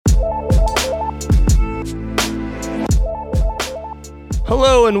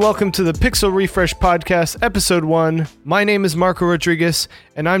Hello and welcome to the Pixel Refresh Podcast, Episode 1. My name is Marco Rodriguez,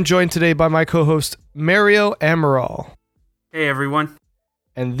 and I'm joined today by my co-host, Mario Amaral. Hey, everyone.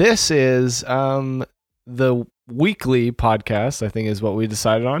 And this is the weekly podcast, I think is what we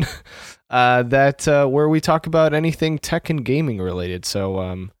decided on, where we talk about anything tech and gaming related.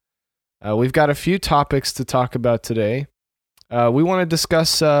 So we've got a few topics to talk about today. We want to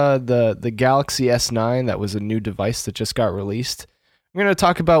discuss the Galaxy S9. That was a new device that just got released. We're going to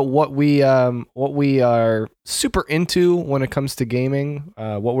talk about what we are super into when it comes to gaming,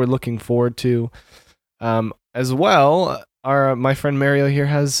 what we're looking forward to. As well, my friend Mario here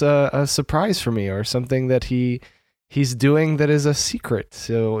has a surprise for me, or something that he's doing that is a secret.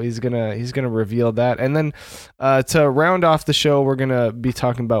 So he's gonna reveal that, and then to round off the show, we're gonna be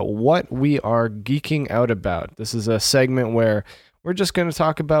talking about what we are geeking out about. This is a segment where we're just gonna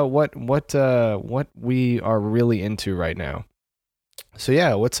talk about what we are really into right now. So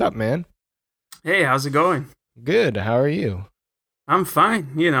yeah, what's up, man? Hey, how's it going? Good. How are you? I'm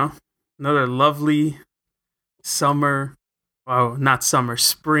fine. Another lovely summer, not summer,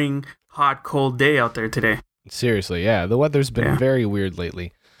 spring, hot, cold day out there today. Seriously, yeah. The weather's been very weird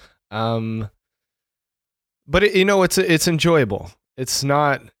lately. But it's enjoyable. It's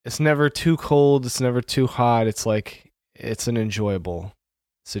never too cold, it's never too hot. It's an enjoyable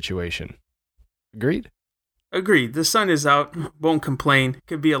situation. Agreed? Agreed. The sun is out, won't complain.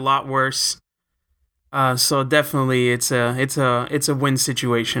 Could be a lot worse. So definitely it's a win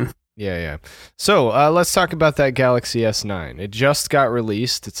situation. Yeah. So let's talk about that Galaxy S9. It just got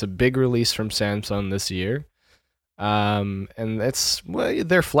released. It's a big release from Samsung this year. And it's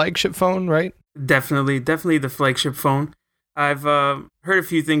their flagship phone, right? Definitely the flagship phone. I've heard a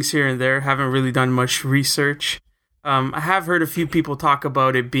few things here and there. Haven't really done much research. I have heard a few people talk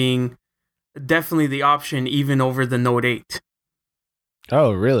about it being definitely the option even over the Note 8.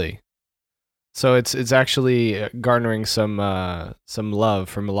 Oh, really? So it's actually garnering some love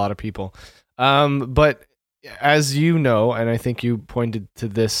from a lot of people. But as you know, and I think you pointed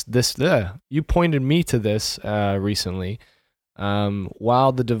to you pointed me to this recently.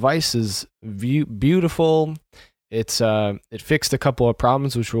 While the device is beautiful, it fixed a couple of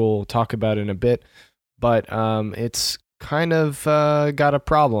problems which we'll talk about in a bit, but it's kind of got a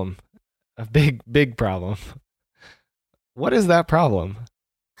problem. A big problem. What is that problem?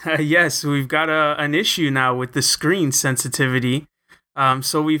 Yes, we've got an issue now with the screen sensitivity.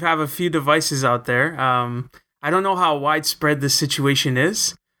 So we have a few devices out there. I don't know how widespread this situation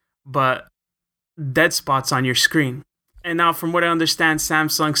is, but dead spots on your screen. And now, from what I understand,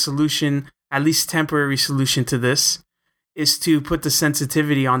 Samsung's solution, at least temporary solution to this, is to put the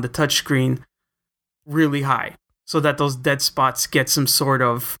sensitivity on the touchscreen really high so that those dead spots get some sort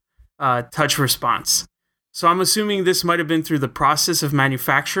of touch response. So I'm assuming this might have been through the process of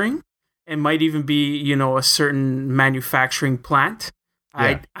manufacturing. It might even be, a certain manufacturing plant.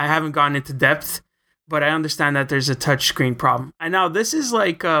 Yeah. I haven't gone into depth, but I understand that there's a touchscreen problem. And now this is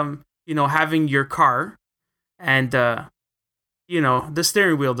like, having your car and, the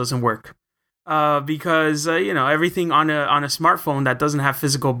steering wheel doesn't work. Because, everything on a smartphone that doesn't have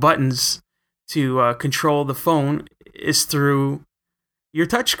physical buttons to control the phone is through your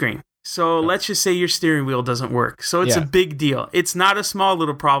touchscreen. So let's just say your steering wheel doesn't work. So it's a big deal. It's not a small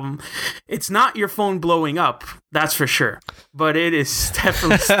little problem. It's not your phone blowing up, that's for sure. But it is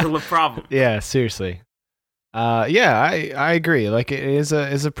definitely still a problem. Yeah, seriously. I agree. Like, it is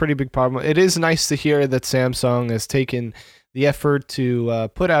a pretty big problem. It is nice to hear that Samsung has taken the effort to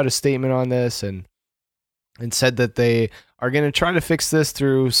put out a statement on this and said that they are going to try to fix this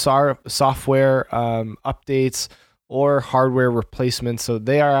through software updates or hardware replacements. So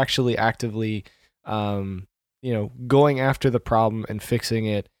they are actually actively, going after the problem and fixing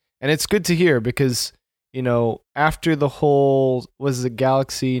it. And it's good to hear because, after the whole, was the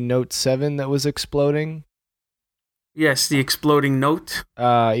Galaxy Note 7 that was exploding? Yes, the exploding Note.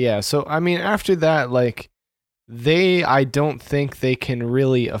 Yeah. So, I mean, after that, I don't think they can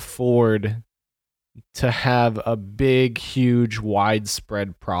really afford to have a big, huge,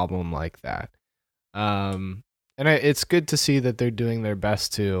 widespread problem like that. And it's good to see that they're doing their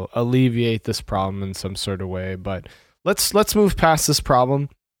best to alleviate this problem in some sort of way. But let's move past this problem.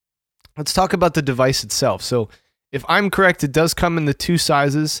 Let's talk about the device itself. So if I'm correct, it does come in the two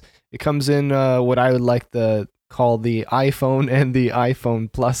sizes. It comes in what I would like to call the iPhone and the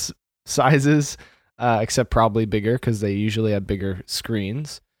iPhone Plus sizes, except probably bigger because they usually have bigger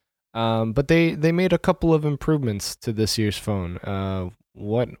screens. But they made a couple of improvements to this year's phone.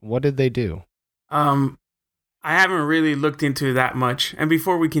 What did they do? I haven't really looked into that much. And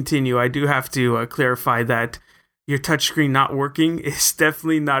before we continue, I do have to clarify that, your touchscreen not working is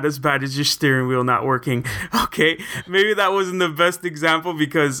definitely not as bad as your steering wheel not working. Okay, maybe that wasn't the best example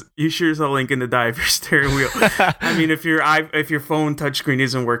because you sure as hell ain't gonna die if your steering wheel. I mean, if your phone touchscreen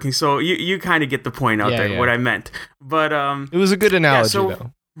isn't working, so you kind of get the point out there. What I meant, but it was a good analogy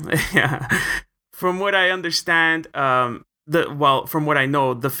though. Yeah, from what I understand, from what I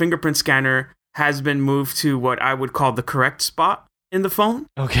know, the fingerprint scanner has been moved to what I would call the correct spot in the phone.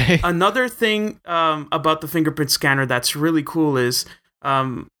 Okay. Another thing about the fingerprint scanner that's really cool is,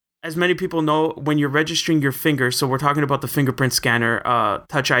 as many people know, when you're registering your finger, so we're talking about the fingerprint scanner,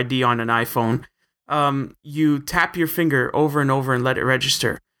 Touch ID on an iPhone, you tap your finger over and over and let it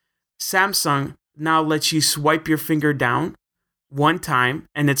register. Samsung now lets you swipe your finger down one time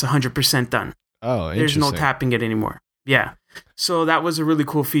and it's 100% done. Oh, interesting. There's no tapping it anymore. Yeah. So that was a really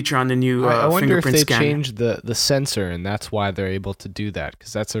cool feature on the new I wonder if they scanner. changed the sensor and that's why they're able to do that,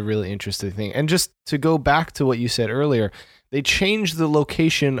 because that's a really interesting thing. And just to go back to what you said earlier, they changed the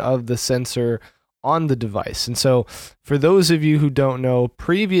location of the sensor on the device. And so for those of you who don't know,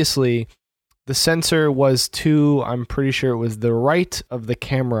 previously the sensor was I'm pretty sure it was the right of the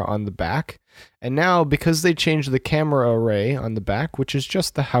camera on the back. And now because they changed the camera array on the back, which is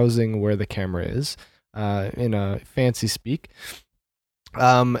just the housing where the camera is, in a fancy speak,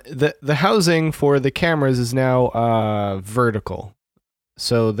 the housing for the cameras is now vertical,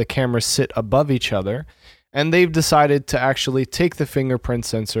 so the cameras sit above each other, and they've decided to actually take the fingerprint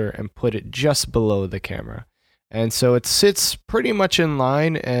sensor and put it just below the camera, and so it sits pretty much in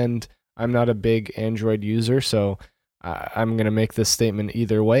line. And I'm not a big Android user, so I'm gonna make this statement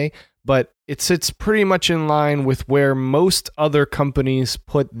either way, but it sits pretty much in line with where most other companies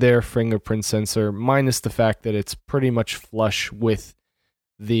put their fingerprint sensor, minus the fact that it's pretty much flush with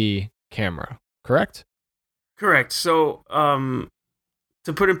the camera. Correct? Correct. So,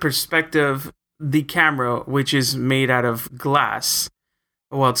 to put in perspective, the camera, which is made out of glass,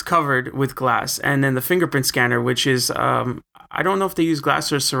 it's covered with glass, and then the fingerprint scanner, which is, I don't know if they use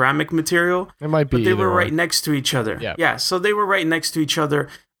glass or ceramic material. It might be, but they were right next to each other. Yeah. So they were right next to each other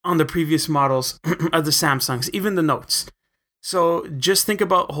on the previous models of the Samsungs, even the Notes. So just think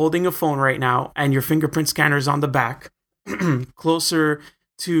about holding a phone right now and your fingerprint scanner is on the back, closer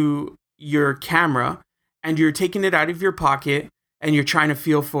to your camera, and you're taking it out of your pocket and you're trying to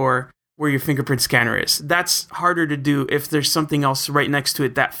feel for where your fingerprint scanner is. That's harder to do if there's something else right next to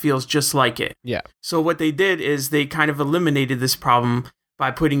it that feels just like it. Yeah. So what they did is they kind of eliminated this problem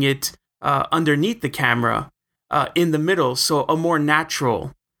by putting it underneath the camera, in the middle, so a more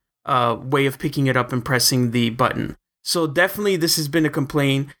natural way of picking it up and pressing the button. So definitely this has been a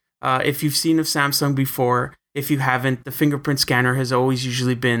complaint. If you've seen a Samsung before, if you haven't, the fingerprint scanner has always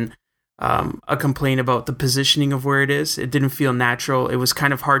usually been a complaint about the positioning of where it is. It didn't feel natural. It was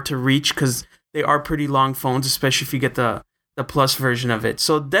kind of hard to reach because they are pretty long phones, especially if you get the Plus version of it.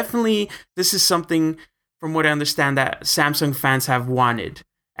 So definitely this is something, from what I understand, that Samsung fans have wanted.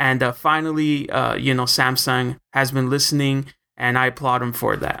 And finally, Samsung has been listening, and I applaud them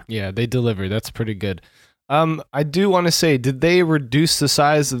for that. Yeah, they delivered. That's pretty good. I do want to say, did they reduce the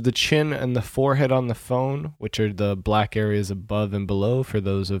size of the chin and the forehead on the phone, which are the black areas above and below, for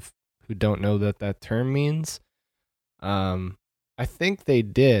those who don't know that term means? I think they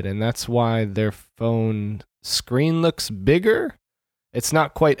did, and that's why their phone screen looks bigger. It's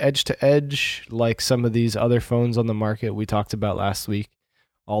not quite edge to edge like some of these other phones on the market we talked about last week.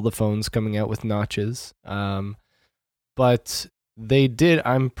 All the phones coming out with notches. But they did,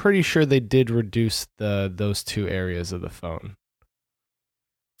 I'm pretty sure they did reduce those two areas of the phone.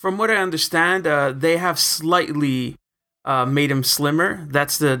 From what I understand, they have slightly made them slimmer.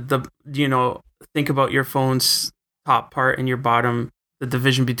 That's the think about your phone's top part and your bottom, the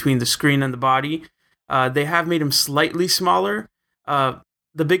division between the screen and the body. They have made them slightly smaller.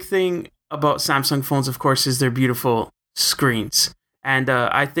 The big thing about Samsung phones, of course, is their beautiful screens. And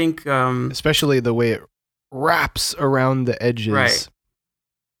I think... especially the way it wraps around the edges. Right.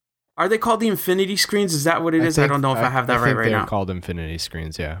 Are they called the Infinity screens? Is that what it is? I don't know if I have that right now. They're called Infinity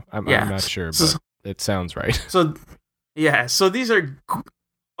screens, yeah. I'm not sure, but it sounds right. So these are...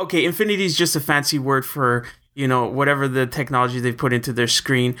 Okay, Infinity is just a fancy word for, whatever the technology they've put into their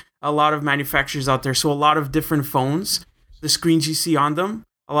screen. A lot of manufacturers out there, so a lot of different phones, the screens you see on them,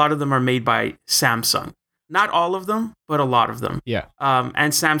 a lot of them are made by Samsung. Not all of them, but a lot of them. Yeah.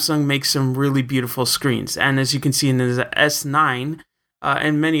 And Samsung makes some really beautiful screens. And as you can see in the S9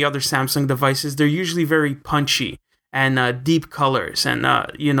 and many other Samsung devices, they're usually very punchy and deep colors. And,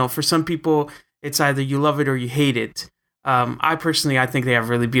 for some people, it's either you love it or you hate it. I think they have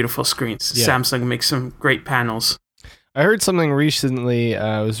really beautiful screens. Yeah. Samsung makes some great panels. I heard something recently. It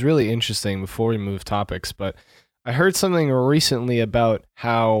was really interesting before we move topics, but I heard something recently about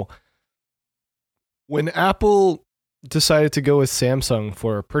how when Apple decided to go with Samsung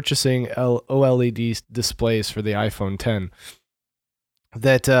for purchasing OLED displays for the iPhone 10,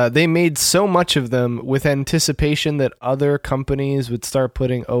 that they made so much of them with anticipation that other companies would start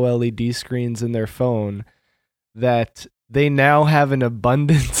putting OLED screens in their phone, that they now have an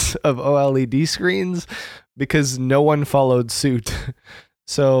abundance of OLED screens because no one followed suit.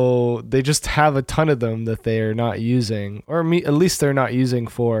 So they just have a ton of them that they are not using, or at least they're not using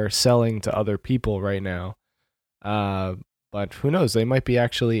for selling to other people right now. But who knows? They might be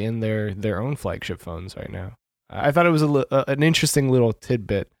actually in their own flagship phones right now. I thought it was an interesting little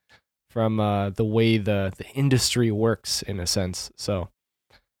tidbit from the way the industry works in a sense. So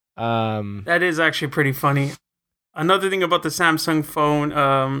that is actually pretty funny. Another thing about the Samsung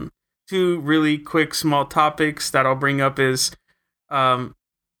phone, two really quick small topics that I'll bring up is, well,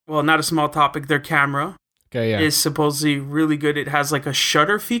 not a small topic, their camera is supposedly really good. It has like a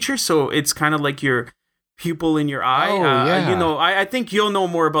shutter feature, so it's kind of like your pupil in your eye. I think you'll know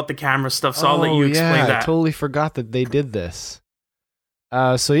more about the camera stuff, so I'll let you explain that. I totally forgot that they did this.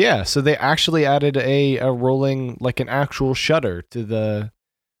 So they actually added a rolling, like an actual shutter to the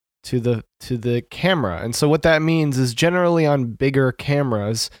camera. And so what that means is generally on bigger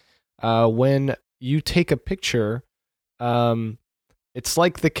cameras, when you take a picture, it's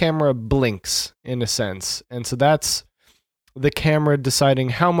like the camera blinks in a sense. And so that's the camera deciding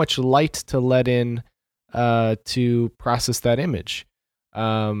how much light to let in to process that image.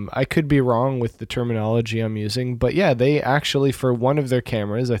 I could be wrong with the terminology I'm using, but yeah, they actually, for one of their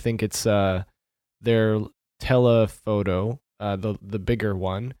cameras, I think it's their telephoto, the bigger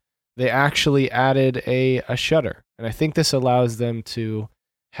one, they actually added a shutter. And I think this allows them to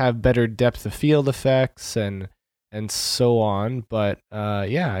have better depth of field effects and so on. But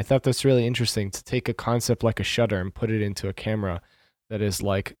I thought that's really interesting to take a concept like a shutter and put it into a camera that is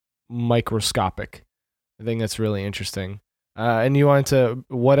like microscopic. I think that's really interesting. And you wanted to,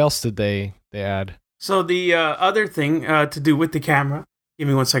 what else did they add? So the other thing to do with the camera, give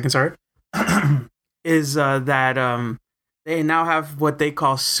me 1 second, sorry, is that they now have what they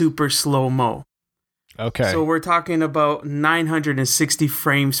call super slow-mo. Okay. So we're talking about 960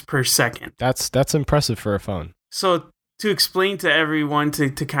 frames per second. That's impressive for a phone. So to explain to everyone, to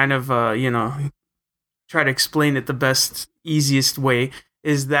kind of, try to explain it the best, easiest way,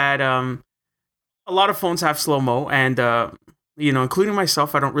 is that a lot of phones have slow-mo, and, including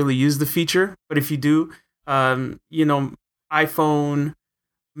myself, I don't really use the feature. But if you do, iPhone,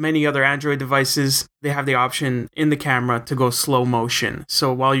 many other Android devices, they have the option in the camera to go slow motion.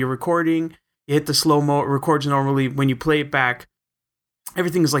 So while you're recording, you hit the slow-mo, it records normally. When you play it back,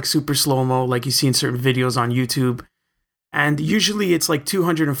 everything is like super slow-mo, like you see in certain videos on YouTube. And usually it's like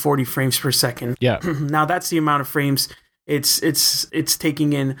 240 frames per second. Yeah. Now that's the amount of frames it's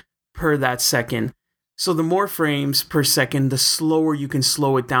taking in per that second. So the more frames per second, the slower you can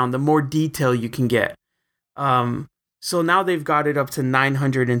slow it down, the more detail you can get. So now they've got it up to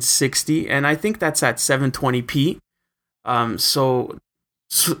 960, and I think that's at 720p.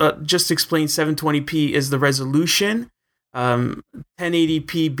 Just to explain, 720p is the resolution,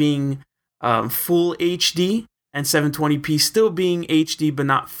 1080p being full HD, and 720p still being HD but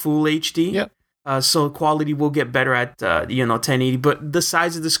not full HD. Yep. So quality will get better at 1080, but the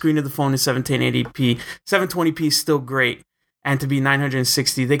size of the screen of the phone is 71080p. 720p is still great, and to be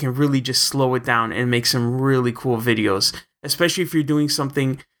 960, they can really just slow it down and make some really cool videos, especially if you're doing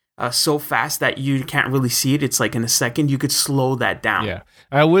something so fast that you can't really see it. It's like in a second, you could slow that down. Yeah,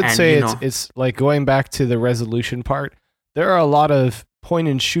 I would say it's like going back to the resolution part. There are a lot of point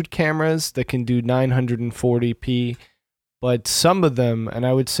and shoot cameras that can do 940p, but some of them, and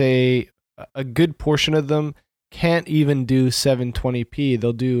I would say a good portion of them, can't even do 720p.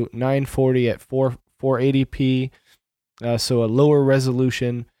 They'll do 940 at 480p, so a lower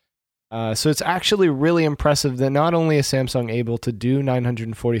resolution. So it's actually really impressive that not only is Samsung able to do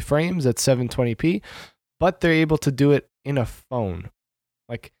 940 frames at 720p, but they're able to do it in a phone.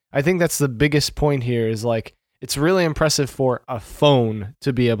 Like, I think that's the biggest point here, is like, it's really impressive for a phone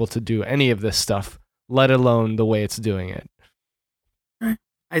to be able to do any of this stuff, let alone the way it's doing it.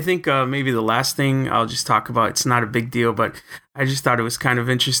 I think maybe the last thing I'll just talk about, it's not a big deal, but I just thought it was kind of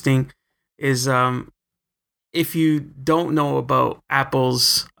interesting, is if you don't know about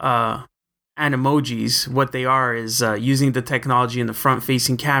Apple's Animojis, what they are is using the technology in the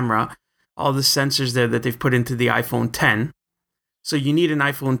front-facing camera, all the sensors there that they've put into the iPhone 10. So you need an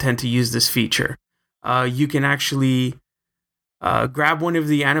iPhone 10 to use this feature. You can actually grab one of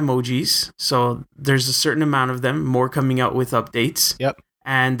the Animojis. So there's a certain amount of them, more coming out with updates. Yep.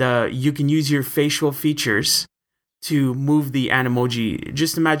 And you can use your facial features to move the Animoji.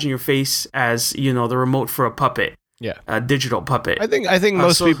 Just imagine your face as, the remote for a puppet. Yeah. A digital puppet. I think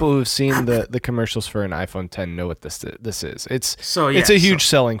most people who've seen the commercials for an iPhone 10 know what this is. It's a huge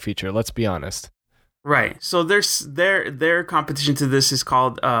selling feature, let's be honest. Right. So their competition to this is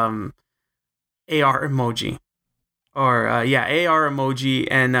called AR emoji. Or AR emoji,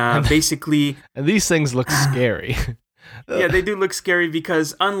 and basically and these things look scary. Yeah, they do look scary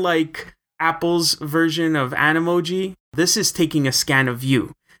because unlike Apple's version of Animoji, this is taking a scan of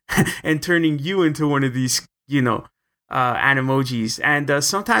you and turning you into one of these, Animojis. And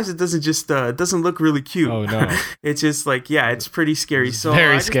sometimes it doesn't look really cute. Oh no. It's just like, it's pretty scary. It's so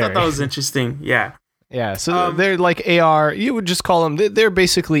very I just scary. thought that was interesting. Yeah. Yeah, so they're like AR, you would just call them, they're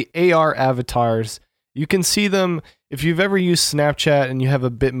basically AR avatars. You can see them if you've ever used Snapchat and you have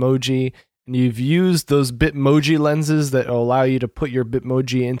a Bitmoji and you've used those Bitmoji lenses that allow you to put your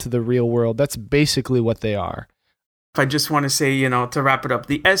Bitmoji into the real world. That's basically what they are. I just want to say, to wrap it up,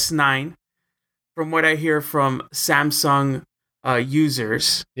 the S9, from what I hear from Samsung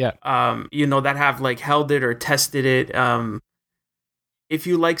users, that have like held it or tested it, if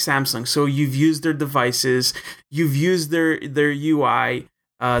you like Samsung, so you've used their devices, you've used their UI,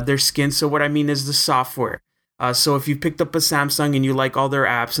 their skin. So what I mean is the software. So if you picked up a Samsung and you like all their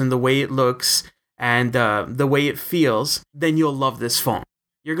apps and the way it looks and the way it feels, then you'll love this phone.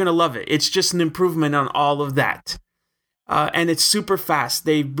 You're going to love it. It's just an improvement on all of that. And it's super fast.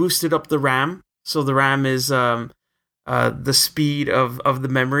 They boosted up the RAM. So the RAM is the speed of the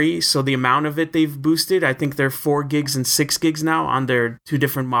memory. So the amount of it they've boosted, I think they're 4 gigs and 6 gigs now on their 2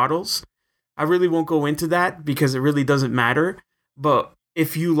 different models. I really won't go into that because it really doesn't matter. But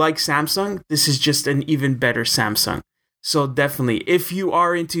if you like Samsung, this is just an even better Samsung. So definitely, if you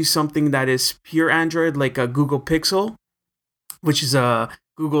are into something that is pure Android, like a Google Pixel, which is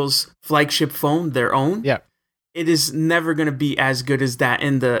Google's flagship phone, their own, it is never going to be as good as that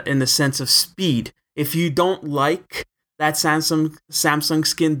in the sense of speed. If you don't like that Samsung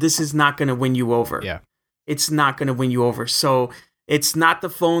skin, this is not going to win you over. Yeah, it's not going to win you over. So it's not the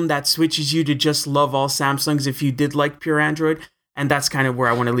phone that switches you to just love all Samsungs if you did like pure Android. And that's kind of where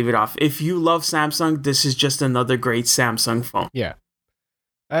I want to leave it off. If you love Samsung, this is just another great Samsung phone. Yeah,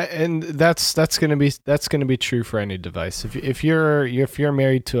 and that's gonna be true for any device. If you're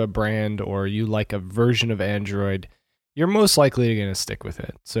married to a brand or you like a version of Android, you're most likely going to stick with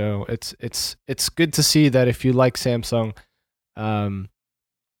it. So it's good to see that if you like Samsung,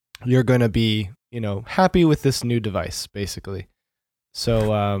 you're going to be happy with this new device, basically.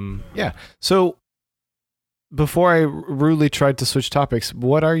 So So before I rudely tried to switch topics,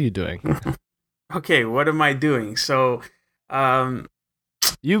 what are you doing? Okay, what am I doing? So,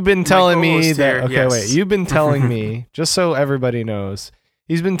 you've been telling me that. Here, okay, yes. wait. You've been telling me, just so everybody knows,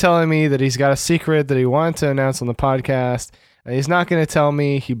 he's been telling me that he's got a secret that he wanted to announce on the podcast, and he's not going to tell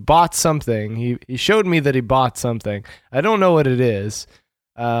me he bought something. He showed me that he bought something. I don't know what it is.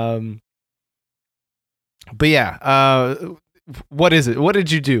 But yeah, what is it? What did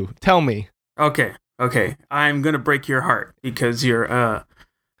you do? Tell me. Okay. I'm going to break your heart because you're an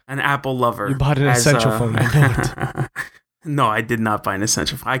Apple lover. You bought an essential phone. I know it. No, I did not buy an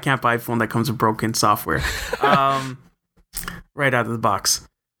essential phone. I can't buy a phone that comes with broken software. Right out of the box.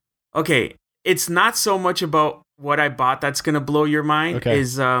 Okay, it's not so much about what I bought that's going to blow your mind. Okay.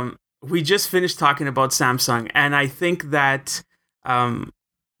 We just finished talking about Samsung, and I think that my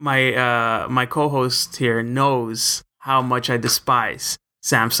co-host here knows how much I despise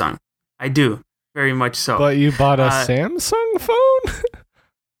Samsung. I do. Very much so. But you bought a Samsung phone?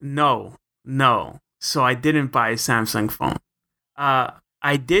 No. So I didn't buy a Samsung phone.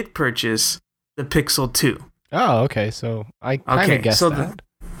 I did purchase the Pixel 2. Oh, okay. So I kind of guessed that.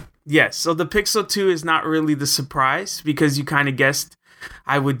 Yes. So the Pixel 2 is not really the surprise because you kind of guessed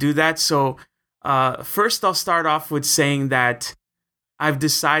I would do that. So first I'll start off with saying that I've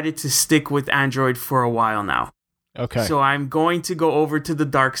decided to stick with Android for a while now. Okay. So I'm going to go over to the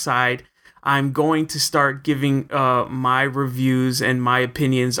dark side. I'm going to start giving my reviews and my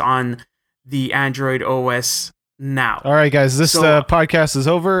opinions on the Android OS now. All right, guys, this podcast is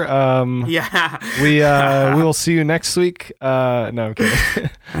over. Yeah. We will see you next week. No, I'm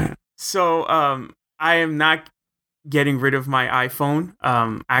kidding. So I am not getting rid of my iPhone.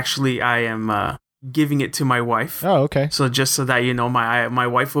 Actually, I am giving it to my wife. Oh, okay. So just so that you know, my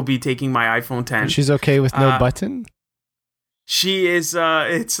wife will be taking my iPhone 10. And she's okay with no button? She is,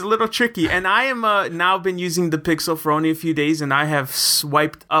 it's a little tricky. And I am now been using the Pixel for only a few days, and I have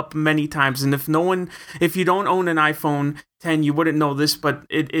swiped up many times. And if you don't own an iPhone 10, you wouldn't know this, but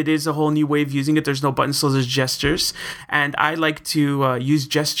it is a whole new way of using it. There's no buttons, so there's gestures. And I like to use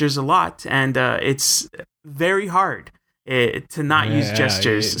gestures a lot, and it's very hard to not use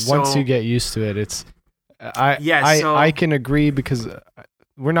gestures. Once you get used to it, I can agree, because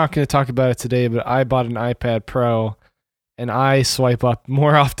we're not going to talk about it today, but I bought an iPad Pro, and I swipe up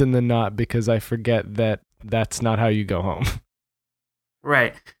more often than not because I forget that that's not how you go home.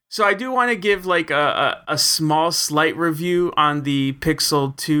 Right. So I do want to give like a small, slight review on the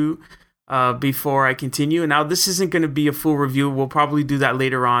Pixel 2 before I continue. Now, this isn't going to be a full review. We'll probably do that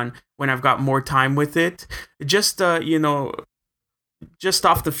later on when I've got more time with it. Just, just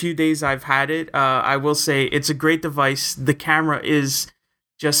off the few days I've had it, I will say it's a great device. The camera is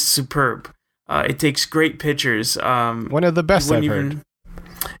just superb. It takes great pictures. One of the best I've heard.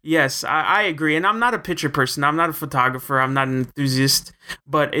 Yes, I agree. And I'm not a picture person. I'm not a photographer. I'm not an enthusiast.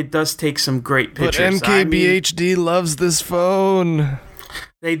 But it does take some great pictures. But MKBHD loves this phone.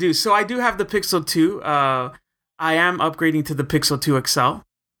 They do. So I do have the Pixel 2. I am upgrading to the Pixel 2 XL.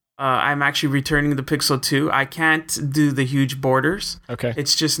 I'm actually returning the Pixel 2. I can't do the huge borders. Okay.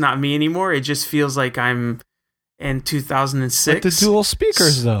 It's just not me anymore. It just feels like I'm in 2006. But the dual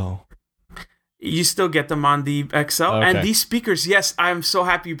speakers, though. You still get them on the XL. Okay. And these speakers, yes, I'm so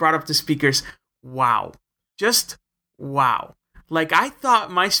happy you brought up the speakers. Wow. Just wow. Like, I thought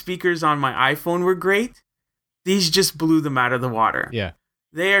my speakers on my iPhone were great. These just blew them out of the water. Yeah.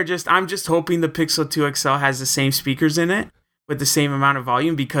 I'm just hoping the Pixel 2 XL has the same speakers in it with the same amount of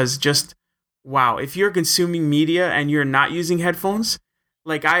volume, because just wow. If you're consuming media and you're not using headphones,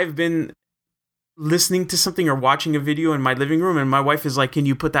 like I've been listening to something or watching a video in my living room, and my wife is like, "Can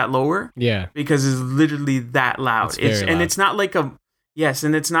you put that lower?" Yeah, because it's literally that loud. It's loud. It's not like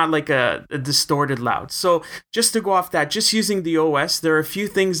a distorted loud. So just to go off that, just using the OS, there are a few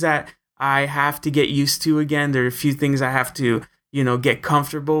things that I have to get used to again. There are a few things I have to get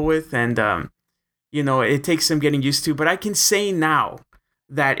comfortable with, and it takes some getting used to. But I can say now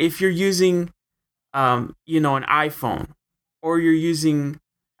that if you're using an iPhone, or you're using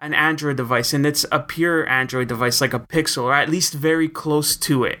an Android device, and it's a pure Android device like a Pixel, or at least very close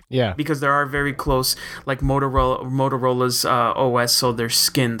to it. Yeah. Because there are very close, like Motorola's OS, so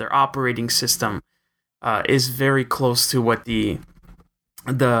their operating system is very close to what the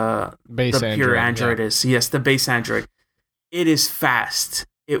pure Android is. Yes, the base Android. It is fast.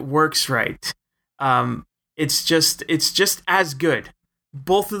 It works right. It's just as good.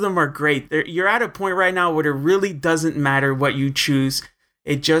 Both of them are great. You're at a point right now where it really doesn't matter what you choose.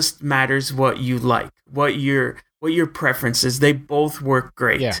 It just matters what you like, what your preference is. They both work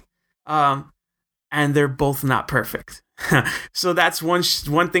great. Yeah. And they're both not perfect. So that's one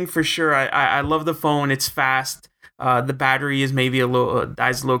thing for sure. I love the phone. It's fast. The battery is maybe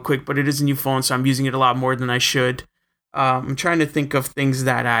dies a little quick, but it is a new phone, so I'm using it a lot more than I should. I'm trying to think of things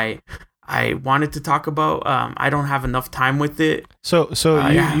that I wanted to talk about. I don't have enough time with it. So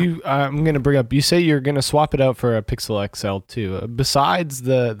I'm going to bring up, you say you're going to swap it out for a Pixel XL too. Besides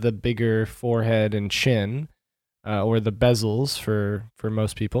the bigger forehead and chin, or the bezels for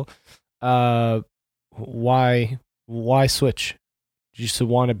most people, why switch? Do you just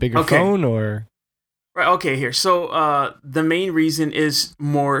want a bigger phone, or? Right. Okay. Here. So the main reason is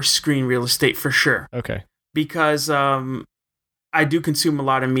more screen real estate for sure. Okay. Because I do consume a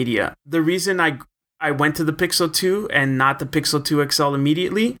lot of media. The reason I went to the Pixel 2 and not the Pixel 2 XL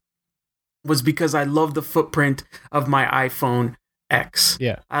immediately was because I love the footprint of my iPhone X.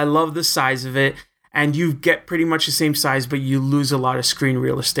 Yeah. I love the size of it, and you get pretty much the same size, but you lose a lot of screen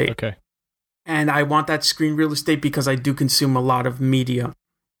real estate. Okay. And I want that screen real estate because I do consume a lot of media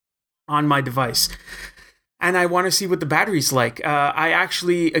on my device. And I want to see what the battery's like. I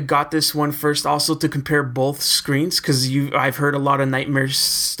actually got this one first also to compare both screens, because I've heard a lot of nightmare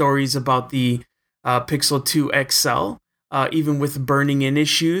stories about the Pixel 2 XL, even with burning in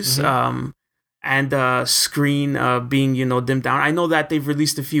issues, and screen being dimmed down. I know that they've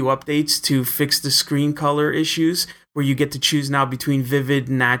released a few updates to fix the screen color issues, where you get to choose now between vivid,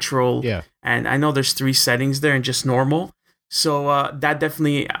 natural, and I know there's 3 settings there and just normal. So that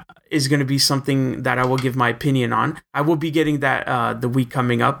definitely is going to be something that I will give my opinion on. I will be getting that the week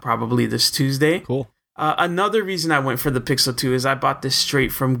coming up, probably this Tuesday. Cool. Another reason I went for the Pixel 2 is I bought this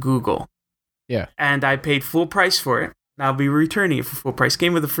straight from Google. Yeah. And I paid full price for it. I'll be returning it for full price.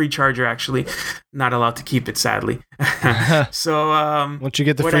 Came with a free charger, actually. Not allowed to keep it, sadly. So, won't you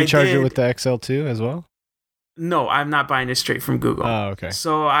get the free charger with the XL2 as well? No, I'm not buying it straight from Google. Oh, okay.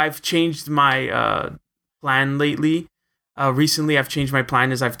 So I've changed my plan lately. Recently, I've changed my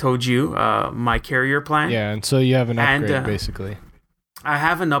plan, as I've told you, my carrier plan. Yeah, and so you have an upgrade, basically. I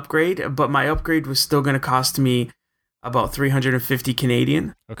have an upgrade, but my upgrade was still going to cost me about 350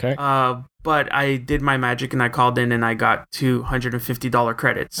 Canadian. Okay. But I did my magic and I called in and I got $250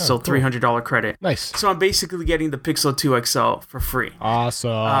 credits. So cool. $300 credit. Nice. So I'm basically getting the Pixel 2 XL for free.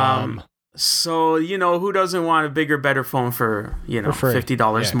 Awesome. So, who doesn't want a bigger, better phone for, for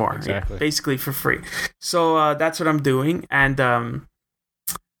 $50 more? Exactly. Yeah, basically for free. So that's what I'm doing. And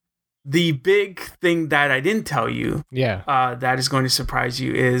the big thing that I didn't tell you, that is going to surprise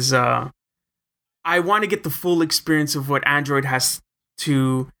you, is I want to get the full experience of what Android has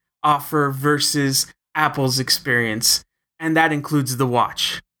to offer versus Apple's experience. And that includes the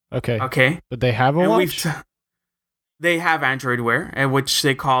watch. Okay. But they have a watch? They have Android Wear, which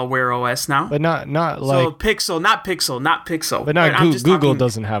they call Wear OS now. But not like... So Pixel, not Pixel. But not Google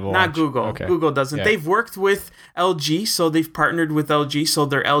doesn't have a watch. Not Google. Okay. Google doesn't. Yeah. They've worked with LG, so they've partnered with LG. So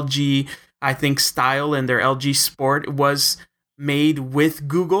their LG, I think, Style and their LG Sport was made with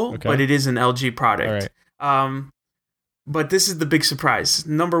Google, but it is an LG product. All right. But this is the big surprise.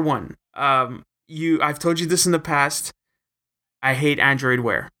 Number one, I've told you this in the past. I hate Android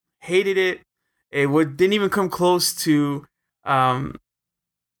Wear. Hated it. It didn't even come close to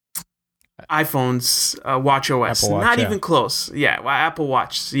iPhone's Watch OS. Apple Watch, Not even close. Yeah, Apple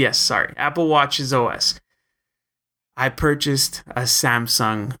Watch. Yes, sorry. Apple Watch's OS. I purchased a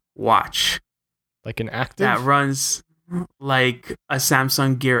Samsung watch. Like an active? That runs like a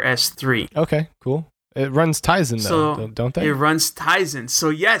Samsung Gear S3. Okay, cool. It runs Tizen, though, don't they? It runs Tizen. So,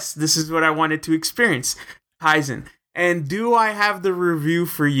 yes, this is what I wanted to experience. Tizen. And do I have the review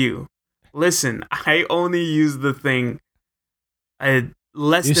for you? Listen, I only used the thing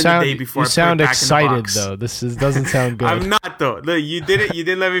less than a day before I put it back in the box. You sound excited, though. This doesn't sound good. I'm not, though. Look, you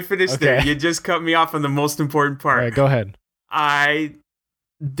didn't let me finish there. You just cut me off on the most important part. All right, go ahead. I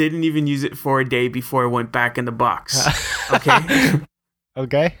didn't even use it for a day before it went back in the box. Okay?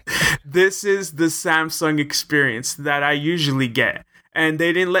 Okay. This is the Samsung experience that I usually get. And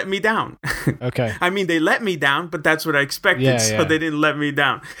they didn't let me down. Okay. I mean, they let me down, but that's what I expected. So they didn't let me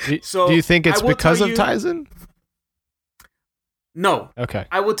down. Do you think it's because of Tizen? No. Okay.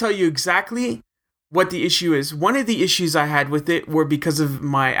 I will tell you exactly what the issue is. One of the issues I had with it were because of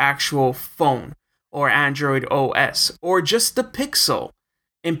my actual phone or Android OS or just the Pixel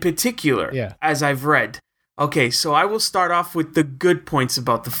in particular, as I've read. Okay, so I will start off with the good points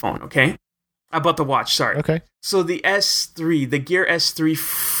about the phone, okay? About the watch, sorry. Okay. So the S3, the Gear S3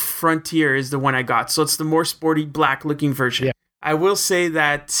 Frontier is the one I got. So it's the more sporty black looking version. Yeah. I will say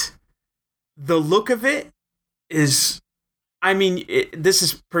that the look of it is, this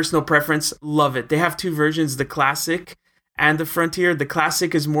is personal preference. Love it. They have two versions, the Classic and the Frontier. The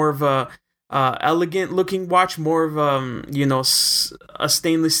Classic is more of a elegant looking watch, more of a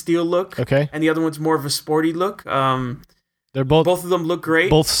stainless steel look. Okay. And the other one's more of a sporty look. They're both of them look great.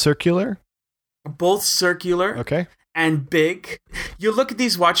 Both circular. Both circular. Okay. And big. You look at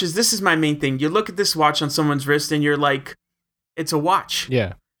these watches. This is my main thing. You look at this watch on someone's wrist, and you're like, "It's a watch."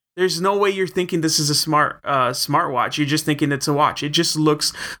 Yeah. There's no way you're thinking this is a smart watch. You're just thinking it's a watch. It just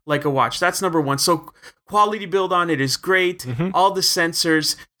looks like a watch. That's number one. So quality build on it is great. Mm-hmm. All the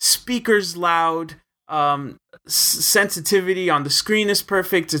sensors, speakers loud, sensitivity on the screen is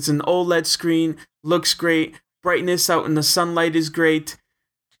perfect. It's an OLED screen. Looks great. Brightness out in the sunlight is great.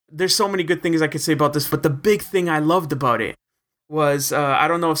 There's so many good things I could say about this, but the big thing I loved about it was, I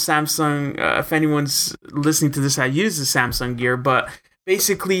don't know if Samsung, if anyone's listening to this, I use the Samsung Gear, but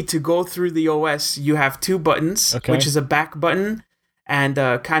basically to go through the OS, you have two buttons, which is a back button and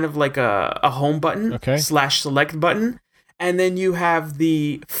kind of like a home button / select button. And then you have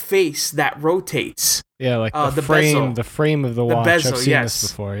the face that rotates. Yeah, like the frame of the watch. Bezel, I've seen this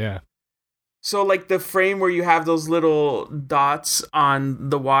before, yeah. So, like the frame where you have those little dots on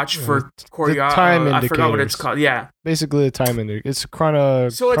the watch for chronometry. Time indicators. I forgot what it's called. Yeah, basically the time indicator. It's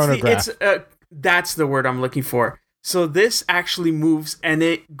chronograph. That's the word I'm looking for. So this actually moves and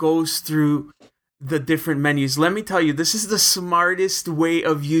it goes through the different menus. Let me tell you, this is the smartest way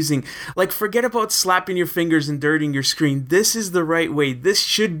of using. Like, forget about slapping your fingers and dirtying your screen. This is the right way. This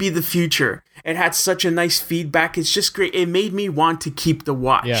should be the future. It had such a nice feedback. It's just great. It made me want to keep the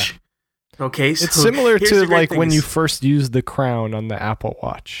watch. Yeah. Okay, so it's similar to like when you first used the crown on the Apple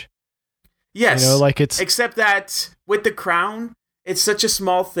Watch. Yes, it's except that with the crown, it's such a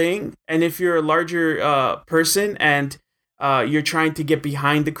small thing, and if you're a larger person and you're trying to get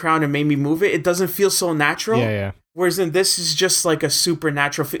behind the crown and maybe move it, it doesn't feel so natural. Yeah. Whereas in this is just like a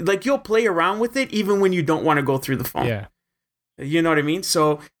supernatural. Like you'll play around with it even when you don't want to go through the phone. Yeah, you know what I mean.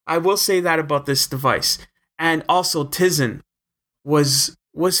 So I will say that about this device. And also Tizen was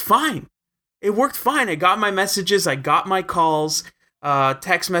fine. It worked fine. I got my messages, I got my calls,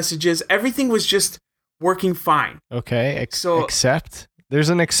 text messages. Everything was just working fine. Okay, except there's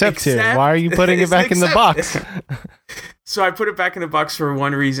an except here. Why are you putting it back in the box? So I put it back in the box for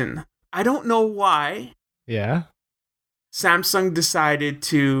one reason. I don't know why. Yeah. Samsung decided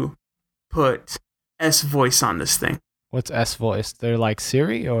to put S Voice on this thing. What's S Voice? They're like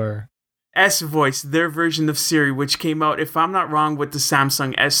Siri or? S Voice, their version of Siri, which came out, if I'm not wrong, with the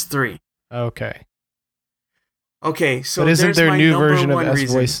Samsung S3. Okay. Okay, so but isn't their new version of S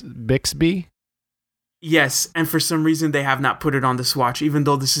reason. Voice Bixby? Yes, and for some reason they have not put it on this watch, even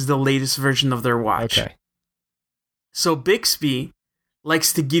though this is the latest version of their watch. Okay. So Bixby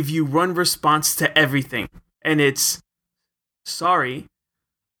likes to give you run response to everything. And it's, sorry,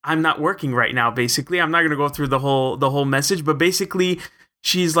 I'm not working right now, basically. I'm not going to go through the whole message, but basically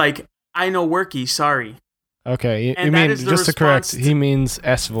she's like, I know worky, sorry. Okay, you mean, just to correct, he means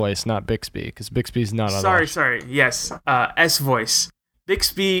S Voice, not Bixby, because Bixby's not on the Sorry, yes, S Voice.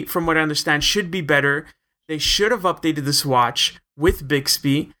 Bixby, from what I understand, should be better. They should have updated this watch with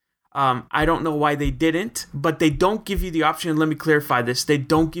Bixby. I don't know why they didn't, but they don't give you the option. Let me clarify this. They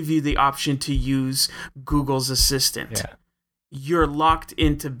don't give you the option to use Google's Assistant. Yeah. You're locked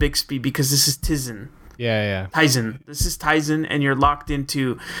into Bixby because this is Tizen. Yeah. Tizen. This is Tizen, and you're locked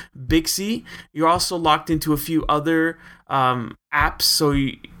into Bixby. You're also locked into a few other apps. So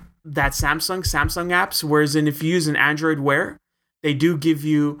that Samsung apps. Whereas if you use an Android Wear, they do give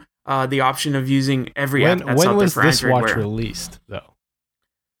you the option of using every app that's out there for Android Wear. When was this watch released, though?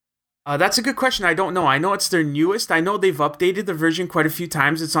 That's a good question. I don't know. I know it's their newest. I know they've updated the version quite a few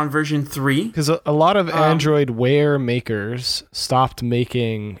times. It's on version 3. Because a lot of Android Wear makers stopped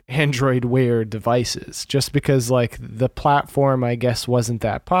making Android Wear devices just because, like, the platform, I guess, wasn't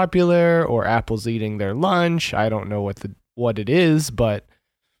that popular, or Apple's eating their lunch. I don't know what it is, but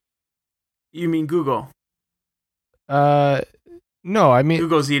you mean Google? No, I mean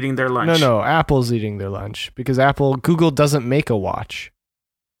Google's eating their lunch. No, Apple's eating their lunch because Google doesn't make a watch.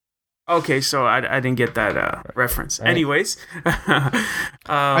 Okay, so I didn't get that reference. Right. Anyways.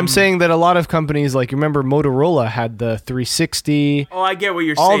 I'm saying that a lot of companies, like, remember Motorola had the 360. Oh, I get what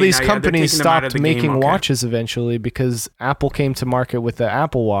you're saying. All these companies stopped making watches eventually because Apple came to market with the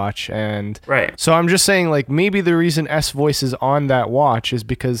Apple Watch. And right. So I'm just saying, like, maybe the reason S Voice is on that watch is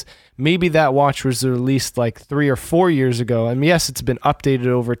because maybe that watch was released like 3 or 4 years ago. And yes, it's been updated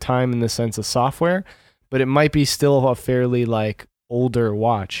over time in the sense of software, but it might be still a fairly, like, older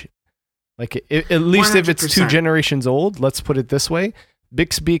watch. Like, at least 100%. If it's 2 generations old, let's put it this way.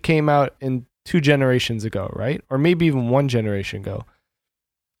 Bixby came out in 2 generations ago, right? Or maybe even 1 generation ago.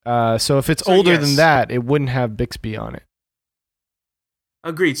 So if it's older than that, it wouldn't have Bixby on it.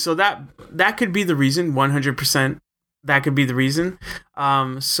 Agreed. So that could be the reason, 100%. That could be the reason.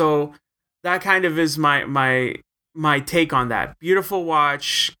 So that kind of is my take on that. Beautiful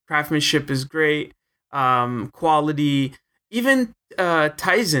watch. Craftsmanship is great. Quality. Even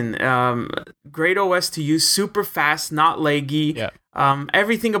Tizen, great OS to use, super fast, not laggy. Yeah.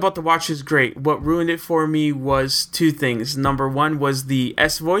 Everything about the watch is great. What ruined it for me was 2 things. Number 1 was the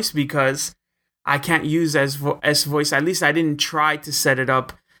S Voice, because I can't use S Voice. At least I didn't try to set it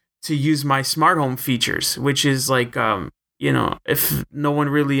up to use my smart home features, which is like, if no one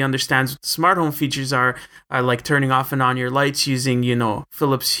really understands what the smart home features are, like turning off and on your lights using,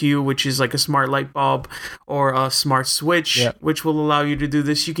 Philips Hue, which is like a smart light bulb, or a smart switch, which will allow you to do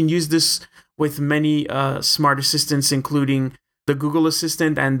this. You can use this with many smart assistants, including the Google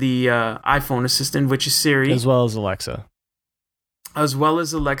Assistant and the iPhone Assistant, which is Siri. As well as Alexa.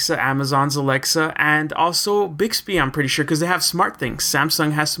 Amazon's Alexa, and also Bixby, I'm pretty sure, because they have smart things.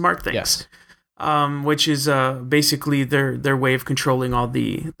 Samsung has smart things. Yes. Which is basically their way of controlling all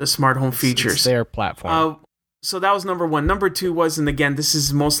the smart home features. It's their platform. So that was number 1. Number 2 was, and again, this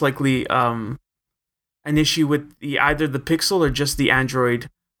is most likely an issue with either the Pixel or just the Android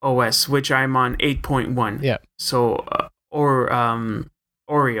OS, which I'm on 8.1. Yeah. So,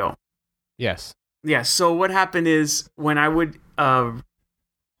 Oreo. Yes. Yeah, so what happened is when I would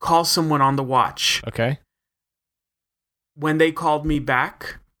call someone on the watch. Okay. When they called me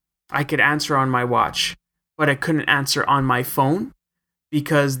back, I could answer on my watch, but I couldn't answer on my phone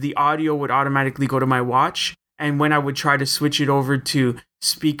because the audio would automatically go to my watch. And when I would try to switch it over to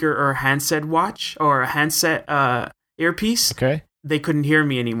speaker or handset watch or a handset earpiece, okay, they couldn't hear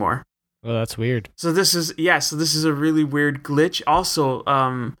me anymore. Well, that's weird. So this is a really weird glitch. Also,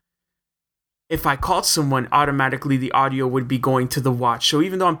 if I called someone, automatically the audio would be going to the watch. So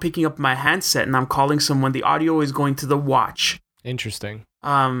even though I'm picking up my handset and I'm calling someone, the audio is going to the watch. Interesting.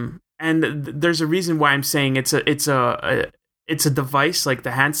 And and there's a reason why I'm saying it's a device, like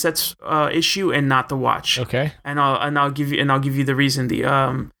the handsets issue, and not the watch. Okay. And I'll give you the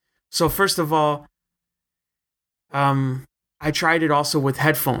reason. So first of all, I tried it also with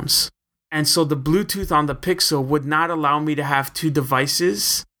headphones, and so the Bluetooth on the Pixel would not allow me to have two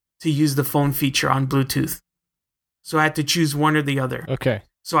devices to use the phone feature on Bluetooth. So I had to choose one or the other. Okay.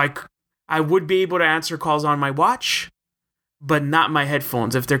 So I would be able to answer calls on my watch, but not my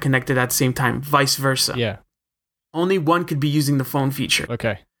headphones if they're connected at the same time, vice versa. Yeah. Only one could be using the phone feature.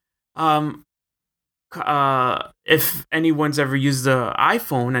 Okay. If anyone's ever used the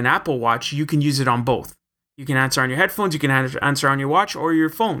iPhone and Apple Watch, you can use it on both. You can answer on your headphones, you can answer on your watch or your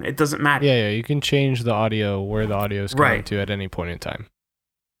phone. It doesn't matter. Yeah, you can change the audio where the audio is coming to at any point in time.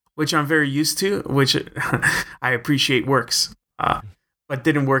 Which I'm very used to, which I appreciate works, but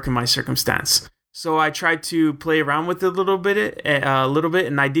didn't work in my circumstance. So I tried to play around with it a little bit,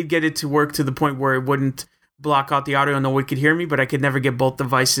 and I did get it to work to the point where it wouldn't block out the audio and no one could hear me, but I could never get both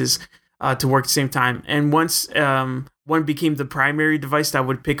devices to work at the same time. And once one became the primary device that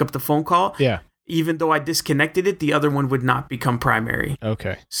would pick up the phone call, even though I disconnected it, the other one would not become primary.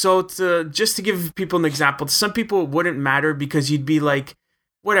 Okay. So just to give people an example, to some people it wouldn't matter because you'd be like,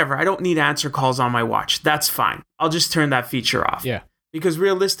 whatever, I don't need to answer calls on my watch. That's fine. I'll just turn that feature off. Yeah. Because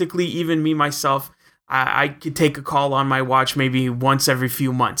realistically, even me, myself, I could take a call on my watch maybe once every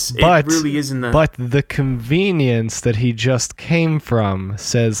few months. It really isn't But the convenience that he just came from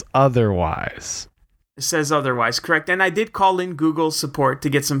says otherwise. It says otherwise, correct. And I did call in Google support to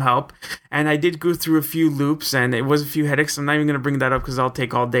get some help. And I did go through a few loops, and it was a few headaches. I'm not even going to bring that up because I'll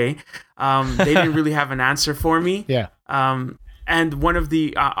take all day. They didn't really have an answer for me. Yeah. And one of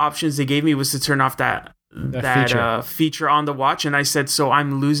the options they gave me was to turn off that feature on the watch, and I said, so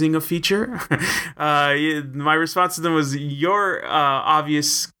I'm losing a feature? My response to them was, your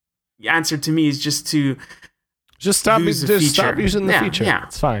obvious answer to me is just to stop using the feature. Yeah,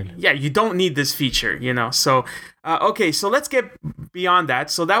 it's fine. Yeah, you don't need this feature, So, okay, so let's get beyond that.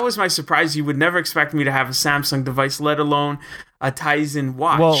 So that was my surprise. You would never expect me to have a Samsung device, let alone a Tizen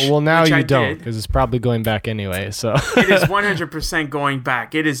watch. Well, now you don't, because it's probably going back anyway. So it is 100% going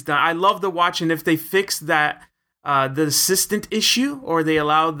back. It is done. I love the watch, and if they fix that the Assistant issue, or they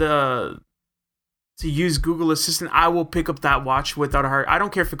allow to use Google Assistant, I will pick up that watch without a heart. I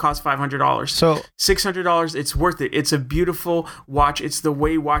don't care if it costs $500. So $600, it's worth it. It's a beautiful watch. It's the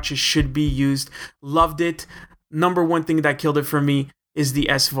way watches should be used. Loved it. Number one thing that killed it for me is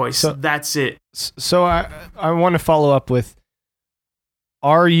the S voice. So that's it. So I want to follow up with,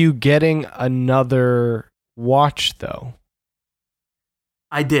 are you getting another watch though?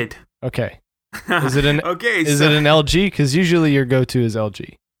 I did. Okay. Is it an it an LG? Because usually your go-to is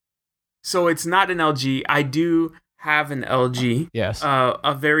LG. So it's not an LG. I do have an LG. Yes.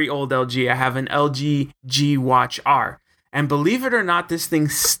 A very old LG. I have an LG G Watch R. And believe it or not, this thing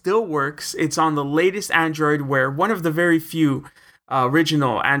still works. It's on the latest Android Wear, one of the very few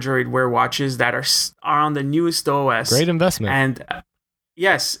original Android Wear watches that are on the newest OS. Great investment. And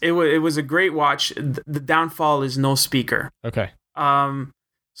yes, it was a great watch. The downfall is no speaker. Okay.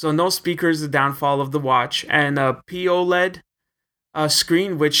 So no speaker is the downfall of the watch, and a POLED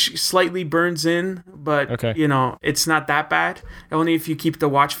screen, which slightly burns in, but it's not that bad. Only if you keep the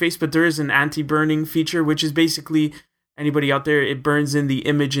watch face. But there is an anti-burning feature, which is basically, anybody out there, it burns in the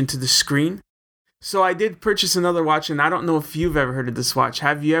image into the screen. So I did purchase another watch, and I don't know if you've ever heard of this watch.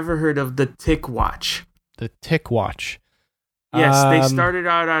 Have you ever heard of the TicWatch? The TicWatch. Yes, they started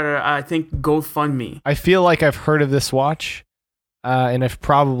out at, I think, GoFundMe. I feel like I've heard of this watch, and I've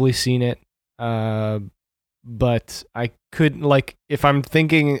probably seen it, but I couldn't, if I'm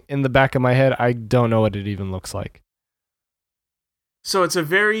thinking in the back of my head, I don't know what it even looks like. So it's a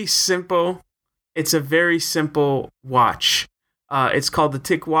very simple watch. It's called the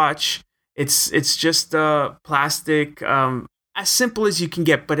TicWatch. It's just plastic, as simple as you can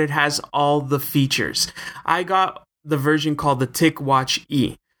get, but it has all the features. I got the version called the TicWatch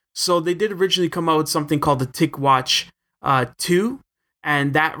E. So they did originally come out with something called the TicWatch 2,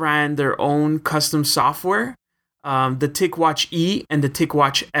 and that ran their own custom software. The TicWatch E and the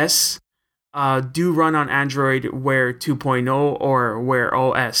TicWatch S do run on Android Wear 2.0 or Wear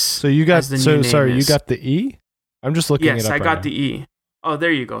OS. So you got you got the E? I'm just looking it up. Yes, I got the E. Oh,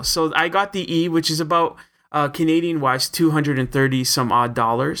 there you go. So I got the E, which is about Canadian wise $230 some odd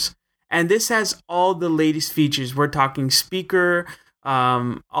dollars. And this has all the latest features. We're talking speaker,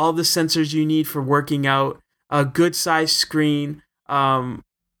 all the sensors you need for working out, a good size screen.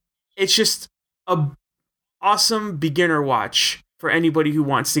 It's just a awesome beginner watch for anybody who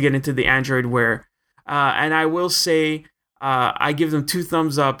wants to get into the Android Wear. And I will say, I give them 2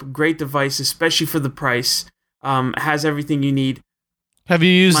 thumbs up. Great device, especially for the price. Has everything you need. Have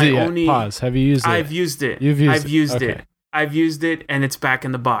you used it yet? Pause. Have you used it? I've used it. I've used it. I've used it, and it's back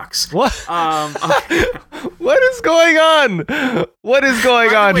in the box. What? Okay. What is going on? What is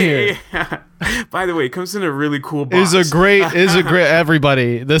going on here? Yeah. By the way, it comes in a really cool box. Is a great.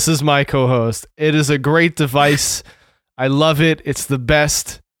 Everybody, this is my co-host. It is a great device. I love it. It's the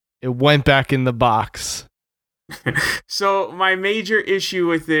best. It went back in the box. So my major issue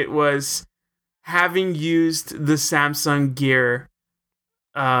with it was having used the Samsung Gear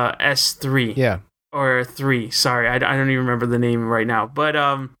S3. Yeah. Or 3. Sorry, I don't even remember the name right now. But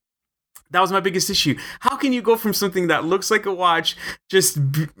that was my biggest issue. How can you go from something that looks like a watch, just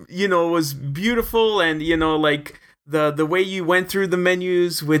was beautiful, and like the way you went through the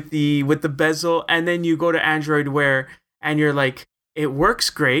menus with the bezel, and then you go to Android Wear and you're like, it works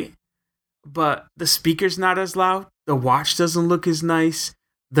great, but the speaker's not as loud, the watch doesn't look as nice,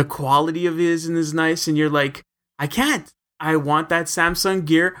 the quality of it isn't as nice, and you're like, I can't. I want that Samsung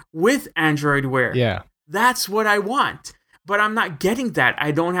Gear with Android Wear. Yeah. That's what I want. But I'm not getting that.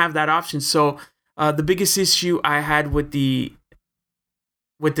 I don't have that option. So the biggest issue I had with the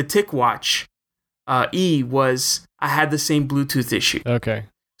TicWatch E was I had the same Bluetooth issue. Okay.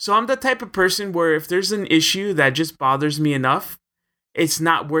 So I'm the type of person where if there's an issue that just bothers me enough, it's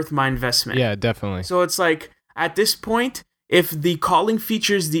not worth my investment. Yeah, definitely. So it's like, at this point, if the calling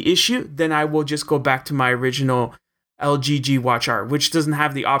feature is the issue, then I will just go back to my original LG G Watch R, which doesn't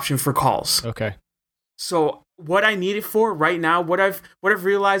have the option for calls. Okay. So what I need it for right now, what I've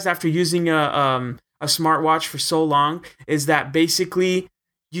realized after using a smartwatch for so long, is that basically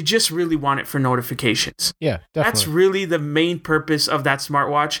you just really want it for notifications. Yeah, definitely. That's really the main purpose of that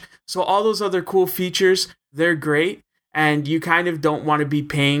smartwatch. So all those other cool features, they're great, and you kind of don't want to be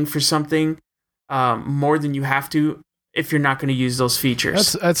paying for something more than you have to if you're not going to use those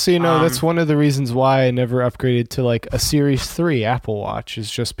features. That's that's one of the reasons why I never upgraded to like a Series 3 Apple Watch, is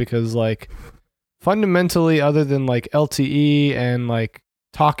just because like fundamentally, other than like LTE and like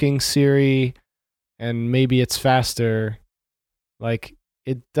talking Siri and maybe it's faster, like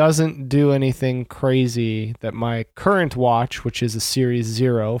it doesn't do anything crazy that my current watch, which is a Series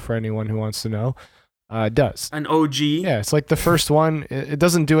 0 for anyone who wants to know, does. An OG. Yeah, it's like the first one. It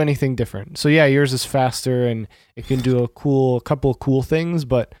doesn't do anything different. So yeah, yours is faster and it can do a couple of cool things,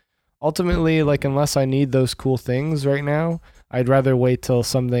 but ultimately, like, unless I need those cool things right now, I'd rather wait till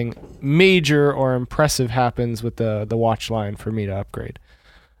something major or impressive happens with the watch line for me to upgrade.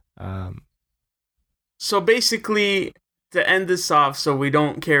 So basically, to end this off so we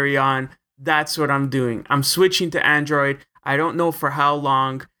don't carry on, that's what I'm doing. I'm switching to Android. I don't know for how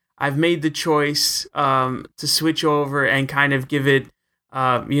long. I've made the choice to switch over and kind of give it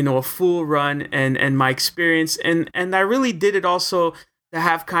a full run and my experience. And I really did it also to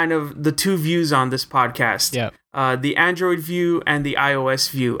have kind of the two views on this podcast. Yeah. The Android view and the iOS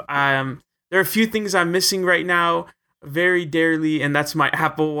view. There are a few things I'm missing right now very dearly, and that's my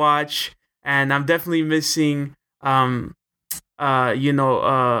Apple Watch. And I'm definitely missing, Apple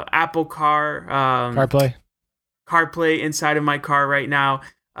CarPlay inside of my car right now.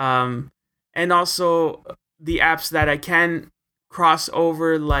 And also the apps that I can cross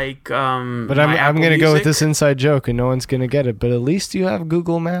over, like but I'm gonna go with this inside joke and no one's gonna get it, but at least you have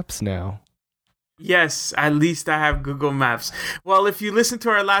Google Maps now. Yes, at least I have Google Maps. Well, if you listen to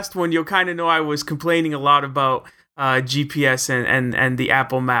our last one, you'll kind of know I was complaining a lot about GPS and the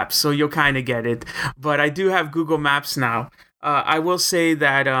Apple Maps, so you'll kind of get it. But I do have Google Maps now. I will say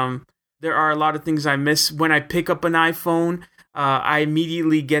that there are a lot of things I miss. When I pick up an iPhone, I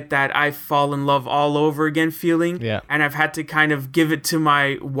immediately get that I fall in love all over again feeling. Yeah. And I've had to kind of give it to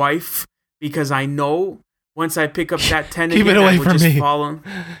my wife because I know once I pick up that 10 Keep again, it away I would from just me. fall in.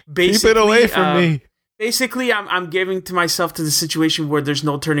 Keep it away from me. Basically, I'm giving to myself to the situation where there's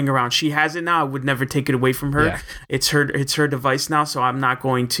no turning around. She has it now. I would never take it away from her. Yeah. It's her device now, so I'm not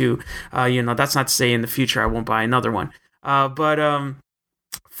going to, that's not to say in the future I won't buy another one. But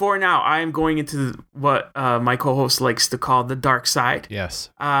for now, I am going into what my co-host likes to call the dark side.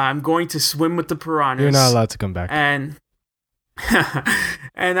 Yes. I'm going to swim with the piranhas. You're not allowed to come back. And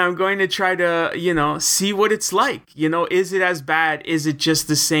and I'm going to try to, see what it's like. Is it as bad? Is it just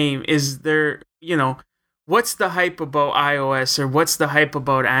the same? Is there, what's the hype about iOS or what's the hype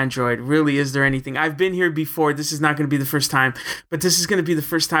about Android? Really, is there anything? I've been here before. This is not going to be the first time, but this is going to be the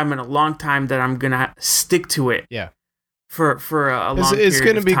first time in a long time that I'm going to stick to it. Yeah. For a long period of time. It's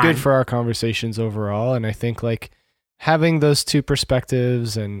going to be good for our conversations overall, and I think like having those two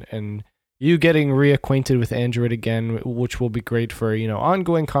perspectives and you getting reacquainted with Android again, which will be great for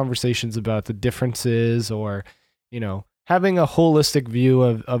ongoing conversations about the differences or having a holistic view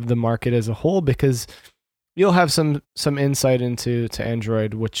of the market as a whole, because you'll have some insight into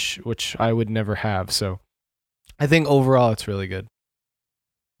Android, which I would never have. So I think overall it's really good.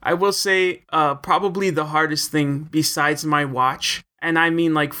 I will say probably the hardest thing besides my watch, and I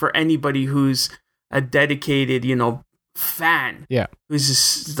mean like for anybody who's a dedicated, fan, who's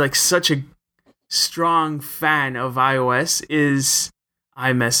just like such a strong fan of iOS, is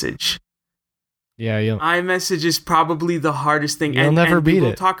iMessage. Yeah, iMessage is probably the hardest thing. You'll never beat it.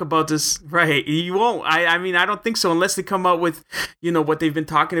 We'll talk about this, right? You won't. I mean, I don't think so, unless they come out with, what they've been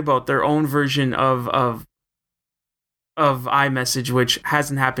talking about, their own version of iMessage, which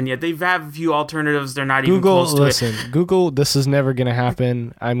hasn't happened yet. They've had a few alternatives. They're not even close to it. Google, this is never going to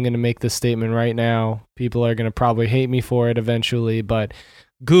happen. I'm going to make this statement right now. People are going to probably hate me for it eventually, but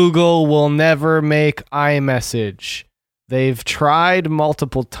Google will never make iMessage. They've tried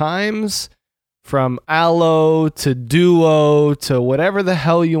multiple times, from Allo to Duo to whatever the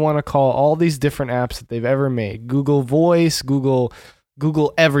hell you want to call all these different apps that they've ever made. Google Voice, Google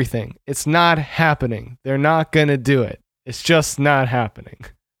everything. It's not happening. They're not going to do it. It's just not happening.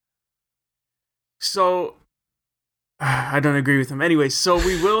 So, I don't agree with him. Anyway, so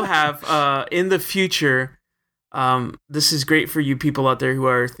we will have, in the future, this is great for you people out there who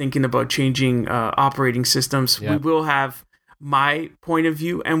are thinking about changing operating systems. Yep. We will have my point of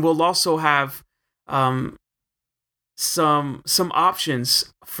view, and we'll also have some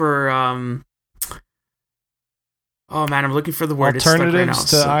options for oh man, I'm looking for the word. Alternatives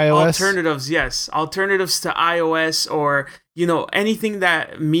to iOS? Alternatives to iOS, or anything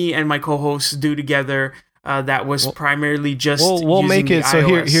that me and my co-hosts do together that was primarily just we'll make it so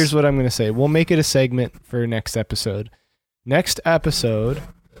iOS. Here's what I'm going to say. We'll make it a segment for next episode. Next episode,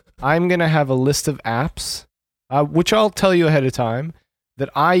 I'm going to have a list of apps, which I'll tell you ahead of time, that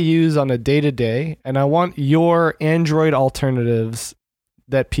I use on a day-to-day, and I want your Android alternatives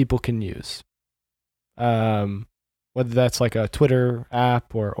that people can use. Whether that's like a Twitter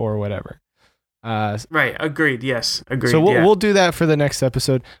app or whatever. Right. Agreed. Yes. Agreed. So we'll do that for the next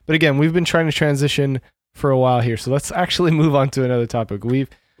episode. But again, we've been trying to transition for a while here. So let's actually move on to another topic.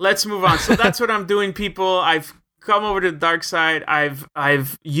 Let's move on. So that's what I'm doing, people. I've come over to the dark side.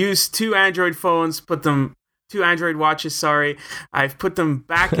 I've used two Android watches, sorry. I've put them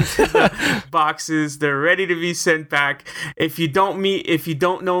back into the boxes. They're ready to be sent back. If you don't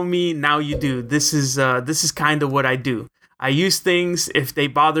know me, now you do. This is kind of what I do. I use things. If they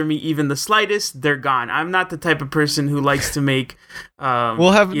bother me even the slightest, they're gone. I'm not the type of person who likes to make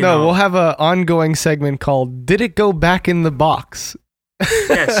we'll have an ongoing segment called "Did it go back in the box?"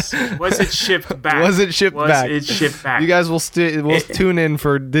 Yes. Was it shipped back? Was it shipped back? You guys will tune in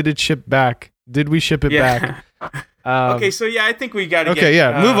for "Did it ship back?" Did we ship it back? Okay, so I think we got to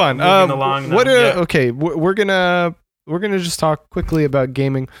move on. Along okay, we're gonna just talk quickly about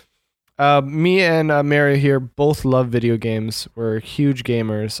gaming. Me and Mario here both love video games. We're huge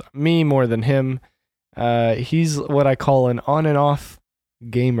gamers. Me more than him. He's what I call an on and off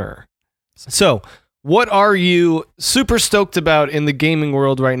gamer. So, what are you super stoked about in the gaming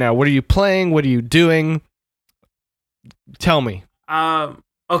world right now? What are you playing? What are you doing? Tell me.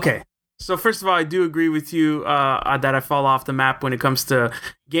 Okay. So first of all, I do agree with you that I fall off the map when it comes to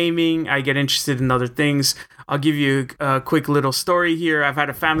gaming. I get interested in other things. I'll give you a quick little story here. I've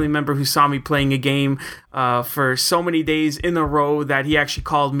had a family member who saw me playing a game for so many days in a row that he actually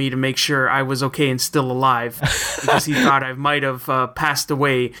called me to make sure I was okay and still alive because he thought I might have passed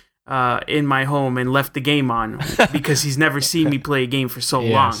away in my home and left the game on because he's never seen me play a game for so long.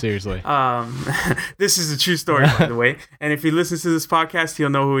 Yeah, seriously. This is a true story, by the way. And if he listens to this podcast, he'll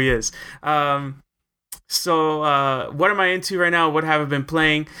know who he is. So what am I into right now? What have I been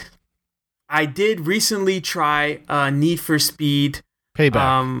playing? I did recently try Need for Speed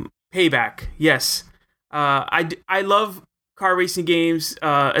Payback. Payback, yes. I love car racing games,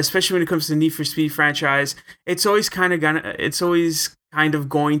 especially when it comes to the Need for Speed franchise. It's always kind of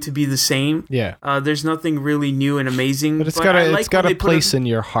going to be the same. Yeah. There's nothing really new and amazing. But it's got a place in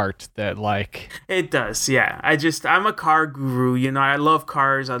your heart that It does, yeah. I'm a car guru. I love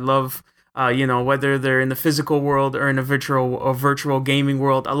cars. I love whether they're in the physical world or in a virtual gaming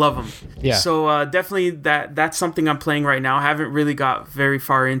world, I love them. Yeah. So definitely that's something I'm playing right now. I haven't really got very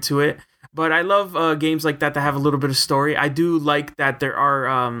far into it, but I love games like that have a little bit of story. I do like that there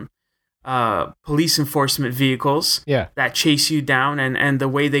are police enforcement vehicles that chase you down, and the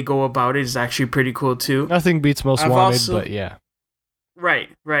way they go about it is actually pretty cool too. Nothing beats Most Wanted, but yeah. Right.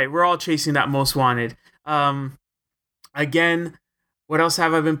 We're all chasing that Most Wanted. Again, What else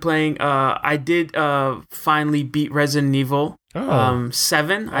have I been playing? I did finally beat Resident Evil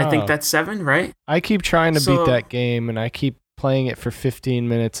 7. I think that's 7, right? I keep trying to beat that game, and I keep playing it for 15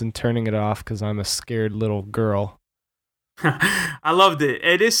 minutes and turning it off because I'm a scared little girl. I loved it.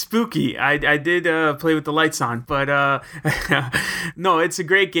 It is spooky. I did play with the lights on, but no, it's a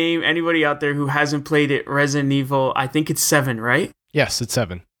great game. Anybody out there who hasn't played it, Resident Evil, I think it's 7, right? Yes, it's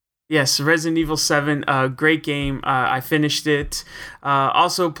 7. Yes, Resident Evil 7, great game. I finished it.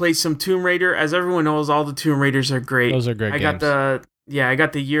 Also played some Tomb Raider. As everyone knows, all the Tomb Raiders are great. Those are great games. I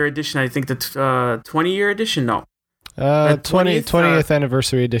got the year edition. I think the 20-year edition. No, 20th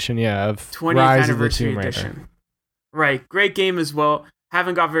anniversary edition. Yeah, of 20th Rise anniversary of the Tomb Raider. edition. Right, great game as well.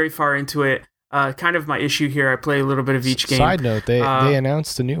 Haven't got very far into it. Kind of my issue here. I play a little bit of each game. Side note: they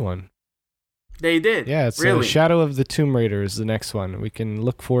announced a new one. They did. Yeah, it's really? Shadow of the Tomb Raider is the next one. We can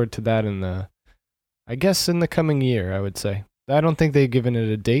look forward to that in the coming year, I would say. I don't think they've given it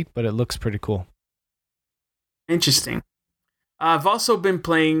a date, but it looks pretty cool. Interesting. I've also been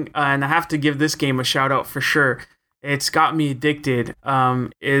playing, and I have to give this game a shout out for sure. It's got me addicted.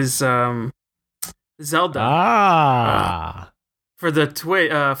 Is Zelda. For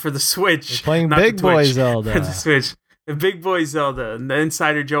the Switch. You're playing Big Boy Zelda. For the Switch. The Big Boy Zelda. The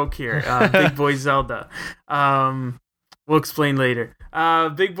insider joke here. Big Boy Zelda. We'll explain later.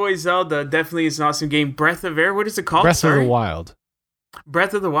 Big Boy Zelda definitely is an awesome game. Breath of Air. What is it called? Breath of the Wild.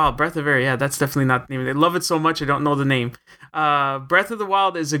 Breath of the Wild. Breath of Air. Yeah, that's definitely not the name. I love it so much I don't know the name. Breath of the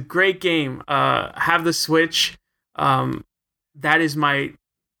Wild is a great game. Have the Switch. That is my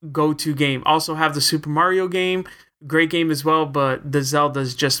go-to game. Also have the Super Mario game. Great game as well, but the Zelda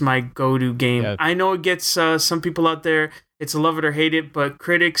is just my go-to game. Yeah. I know it gets some people out there, it's a love it or hate it, but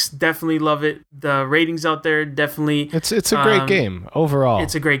critics definitely love it. The ratings out there definitely... It's a great game, overall.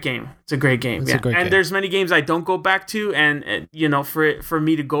 It's a great game. It's a great game. There's many games I don't go back to, and for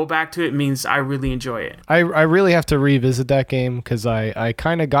me to go back to it means I really enjoy it. I really have to revisit that game, because I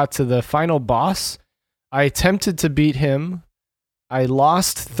kind of got to the final boss. I attempted to beat him. I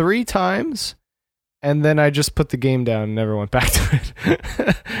lost 3 times, and then I just put the game down and never went back to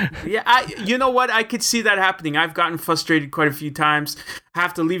it. Yeah, you know what? I could see that happening. I've gotten frustrated quite a few times,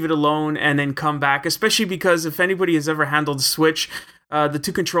 have to leave it alone and then come back, especially because if anybody has ever handled the Switch, the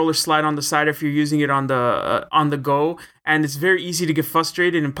 2 controllers slide on the side if you're using it on the go, and it's very easy to get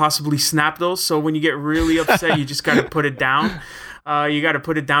frustrated and possibly snap those. So when you get really upset, you just got to put it down. You got to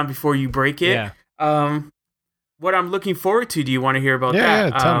put it down before you break it. Yeah. What I'm looking forward to, do you want to hear about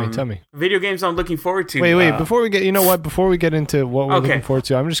that? Yeah, tell me. Video games I'm looking forward to. Wait, before we get into what we're looking forward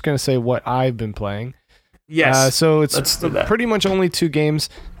to, I'm just going to say what I've been playing. Yes. So it's pretty much only 2 games.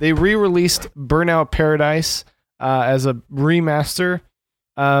 They re-released Burnout Paradise as a remaster.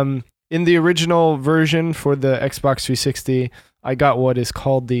 In the original version for the Xbox 360, I got what is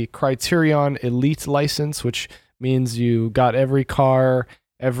called the Criterion Elite license, which means you got every car,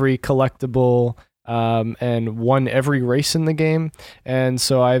 every collectible, and won every race in the game. And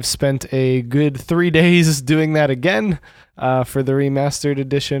so I've spent a good 3 days doing that again for the remastered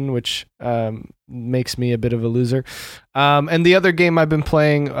edition, which makes me a bit of a loser. And the other game I've been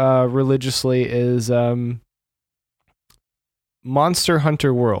playing religiously is Monster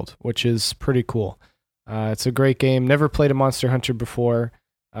Hunter World, which is pretty cool. It's a great game. Never played a Monster Hunter before.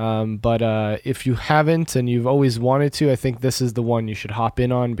 But if you haven't and you've always wanted to, I think this is the one you should hop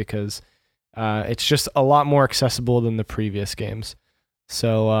in on, because it's just a lot more accessible than the previous games.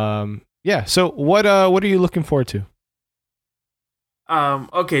 So, yeah. So what are you looking forward to?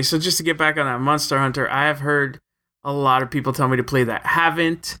 Okay, so just to get back on that Monster Hunter, I have heard a lot of people tell me to play that.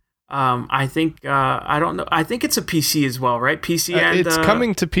 Haven't. I think I don't know. I think it's a PC as well, right? PC and it's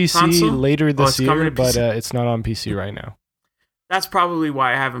coming to PC console? later this year, but it's not on PC right now. That's probably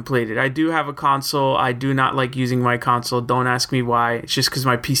why I haven't played it. I do have a console. I do not like using my console. Don't ask me why. It's just because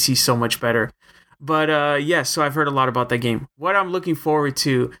my PC is so much better. But yes, so I've heard a lot about that game. What I'm looking forward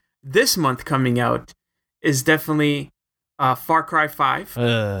to this month coming out is definitely Far Cry 5.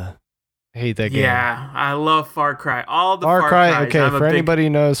 I hate that game. Yeah, I love Far Cry. All the Far Cry. Cries. Okay, for anybody who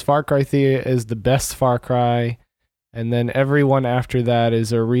knows, Far Cry 3 is the best Far Cry, and then everyone after that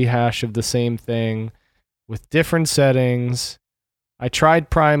is a rehash of the same thing with different settings. I tried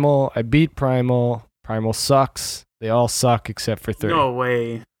Primal. I beat Primal. Primal sucks. They all suck except for 3. No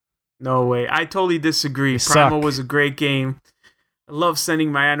way. I totally disagree. Primal was a great game. I love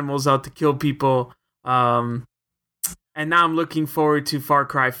sending my animals out to kill people. And now I'm looking forward to Far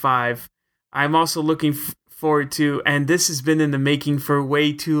Cry 5. I'm also looking forward to, and this has been in the making for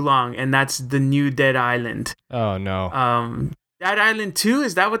way too long, and that's the new Dead Island. Oh, no. Dead Island 2?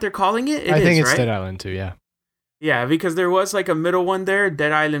 Is that what they're calling it? I think it's right? Dead Island 2, yeah. Yeah, because there was like a middle one there,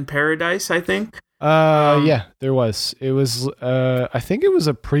 Dead Island Paradise, I think. Yeah, there was. It was I think it was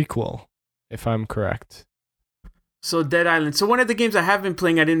a prequel, if I'm correct. So Dead Island. So one of the games I have been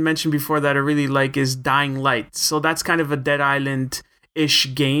playing, I didn't mention before that I really like, is Dying Light. So that's kind of a Dead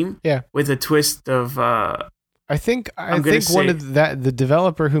Island-ish game. Yeah. With a twist of I think one of the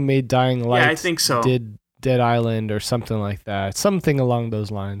developer who made Dying Light, I think so, did Dead Island or something like that. Something along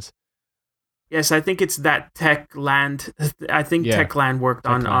those lines. Yes, I think it's that Techland. I think Techland worked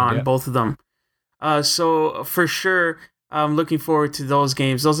on both of them. So for sure, I'm looking forward to those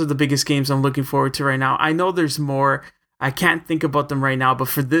games. Those are the biggest games I'm looking forward to right now. I know there's more. I can't think about them right now, but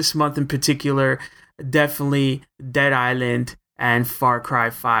for this month in particular, definitely Dead Island and Far Cry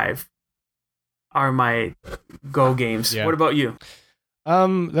 5 are my go games. Yeah. What about you?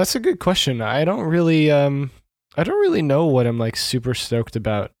 That's a good question. I don't really know what I'm like super stoked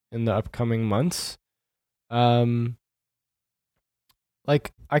about in the upcoming months. Like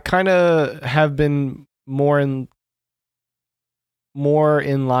I kind of have been more in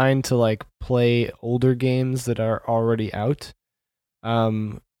line to like play older games that are already out.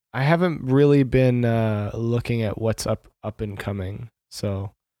 I haven't really been looking at what's up and coming.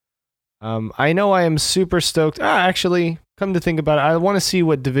 So I know I am super stoked. Actually, come to think about it, I want to see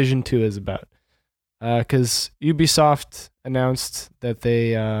what Division 2 is about. Because Ubisoft announced that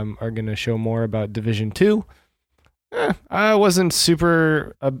they are going to show more about Division 2. I wasn't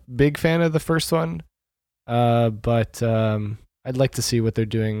super a big fan of the first one, but I'd like to see what they're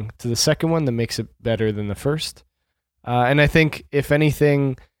doing to the second one that makes it better than the first. And I think, if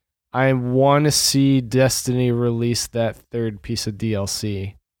anything, I want to see Destiny release that third piece of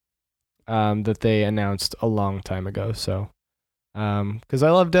DLC that they announced a long time ago. So, because I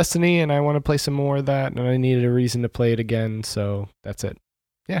love Destiny and I want to play some more of that, and I needed a reason to play it again. So that's it.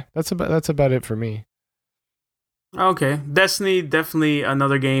 Yeah, that's about it for me. Okay, Destiny, definitely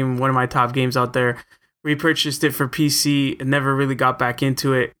another game, one of my top games out there. Repurchased it for PC, never really got back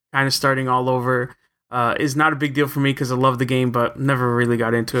into it. Kind of starting all over. Is not a big deal for me because I love the game, but never really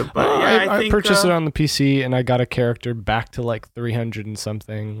got into it. But I purchased it on the PC and I got a character back to like 300 and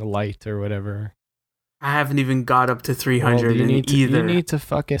something light or whatever. I haven't even got up to 300 either. You need to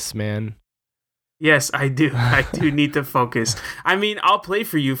focus, man. Yes, I do. I do need to focus. I mean, I'll play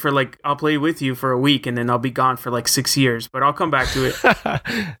with you for a week and then I'll be gone for like 6 years, but I'll come back to it.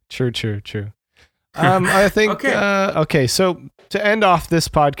 True. I think, okay, so to end off this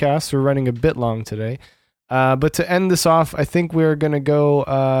podcast, we're running a bit long today, but to end this off, I think we're going to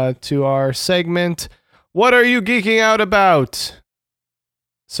go to our segment, What Are You Geeking Out About?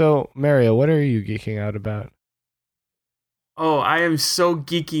 So, Mario, what are you geeking out about? Oh, I am so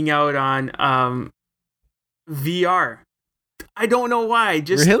geeking out on VR. I don't know why.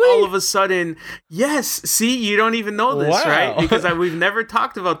 Just really? All of a sudden, yes. See, you don't even know this, wow. Right? Because we've never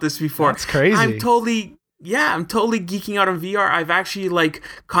talked about this before. That's crazy. I'm totally geeking out on VR. I've actually like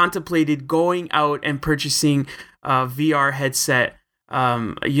contemplated going out and purchasing a VR headset,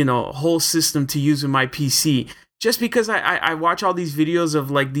 whole system to use with my PC. Just because I watch all these videos of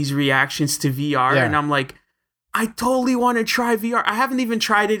like these reactions to VR, and I'm like, I totally want to try VR. I haven't even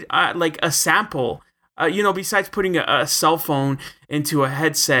tried it like a sample. Besides putting a cell phone into a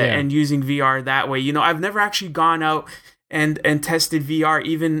headset and using VR that way, I've never actually gone out and tested VR,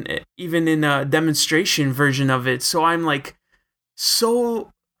 even in a demonstration version of it. So I'm like,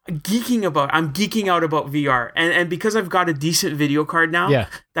 so geeking out about VR, and because I've got a decent video card now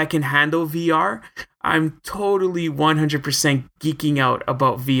that can handle VR, I'm totally 100% geeking out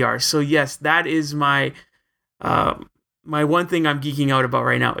about VR. So yes, that is my one thing I'm geeking out about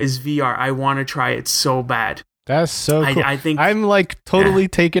right now is VR. I want to try it so bad. That's so cool. I think I'm like totally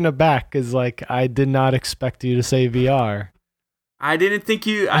taken aback because like I did not expect you to say VR. I didn't think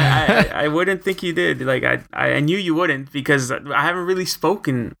you. I wouldn't think you did. Like I knew you wouldn't because I haven't really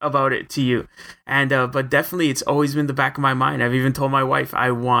spoken about it to you, and but definitely it's always been the back of my mind. I've even told my wife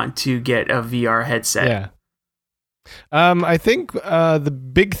I want to get a VR headset. Yeah. I think the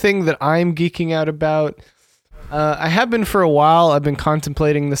big thing that I'm geeking out about. I have been for a while. I've been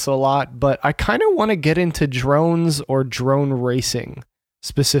contemplating this a lot, but I kind of want to get into drones or drone racing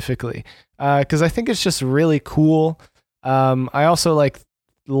specifically because I think it's just really cool. I also like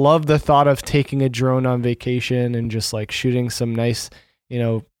love the thought of taking a drone on vacation and just like shooting some nice,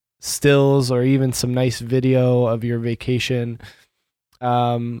 stills or even some nice video of your vacation.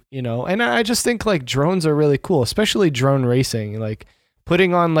 And I just think like drones are really cool, especially drone racing, like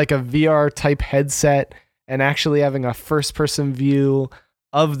putting on like a VR type headset and actually having a first person view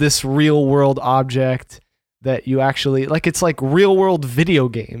of this real world object that you actually like. It's like real world video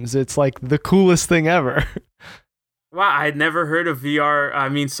games. It's like the coolest thing ever. Wow, I had never heard of VR. I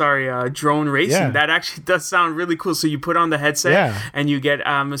mean, sorry, drone racing. Yeah. That actually does sound really cool. So you put on the headset, Yeah. and you get,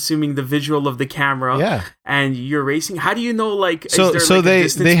 I'm assuming, the visual of the camera. Yeah. And you're racing. How do you know? Like, So is there like a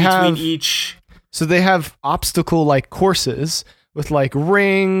distance between have each? So they have obstacle like courses with like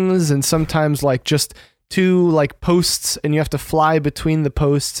rings and sometimes like just two like posts, and you have to fly between the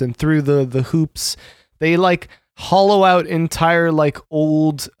posts and through the hoops. They like hollow out entire like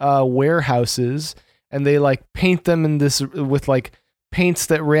old warehouses, and they like paint them in this with like paints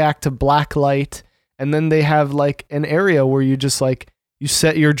that react to black light. And then they have like an area where you just like you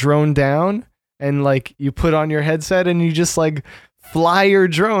set your drone down and like you put on your headset and you just like fly your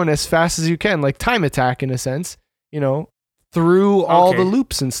drone as fast as you can, like Time Attack in a sense, through all the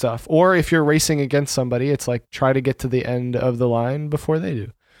loops and stuff. Or if you're racing against somebody, it's like try to get to the end of the line before they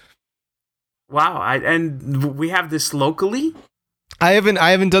do. Wow, and we have this locally? I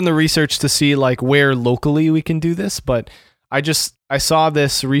haven't done the research to see like where locally we can do this, but I saw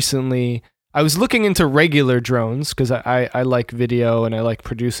this recently. I was looking into regular drones because I like video and I like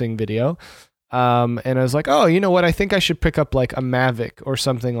producing video. And I was like, oh, you know what? I think I should pick up like a Mavic or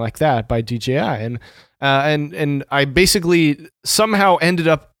something like that by DJI. And I basically somehow ended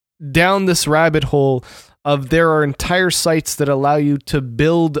up down this rabbit hole of there are entire sites that allow you to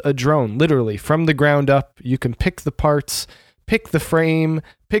build a drone, literally from the ground up. You can pick the parts, pick the frame,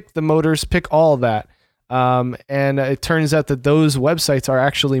 pick the motors, pick all of that. And it turns out that those websites are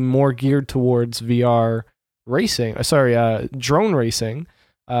actually more geared towards drone racing.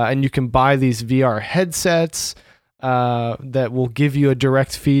 And you can buy these VR headsets that will give you a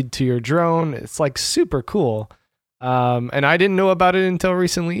direct feed to your drone. It's like super cool. And I didn't know about it until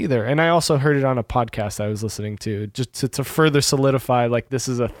recently either. And I also heard it on a podcast I was listening to, just to further solidify like this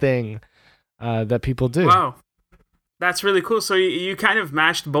is a thing that people do. Wow. That's really cool. So you kind of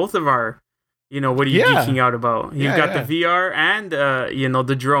mashed both of our, what are you geeking out about? You've got the VR and,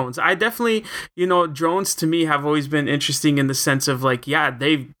 the drones. I definitely, drones to me have always been interesting in the sense of like,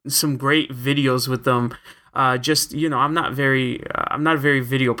 they've some great videos with them. I'm not a very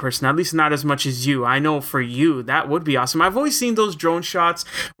video person, at least not as much as you. I know for you, that would be awesome. I've always seen those drone shots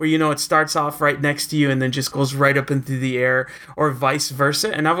where, it starts off right next to you and then just goes right up into the air or vice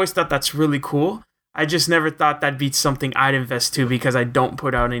versa. And I've always thought that's really cool. I just never thought that'd be something I'd invest to because I don't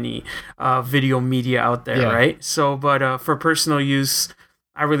put out any video media out there, right? So, but for personal use,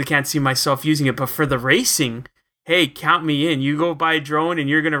 I really can't see myself using it. But for the racing, hey, count me in. You go buy a drone and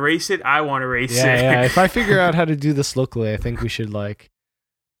you're going to race it. I want to race it. Yeah. If I figure out how to do this locally, I think we should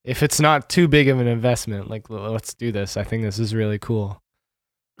if it's not too big of an investment, let's do this. I think this is really cool.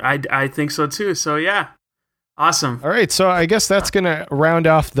 I think so too. So yeah, awesome. All right. So I guess that's going to round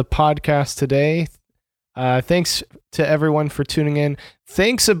off the podcast today. Thanks to everyone for tuning in.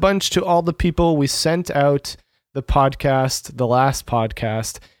 Thanks a bunch to all the people we sent out the last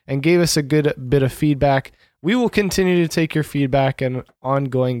podcast, and gave us a good bit of feedback. We will continue to take your feedback on an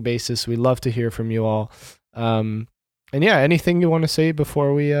ongoing basis. We love to hear from you all. And anything you want to say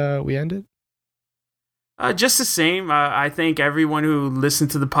before we end it? Just the same. I thank everyone who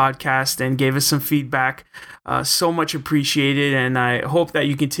listened to the podcast and gave us some feedback. So much appreciated. And I hope that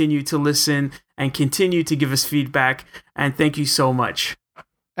you continue to listen and continue to give us feedback. And thank you so much.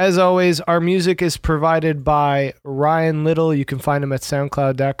 As always, our music is provided by Ryan Little. You can find him at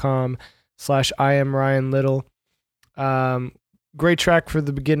soundcloud.com/IamRyanLittle. Great track for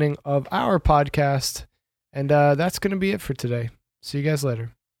the beginning of our podcast. And that's going to be it for today. See you guys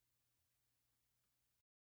later.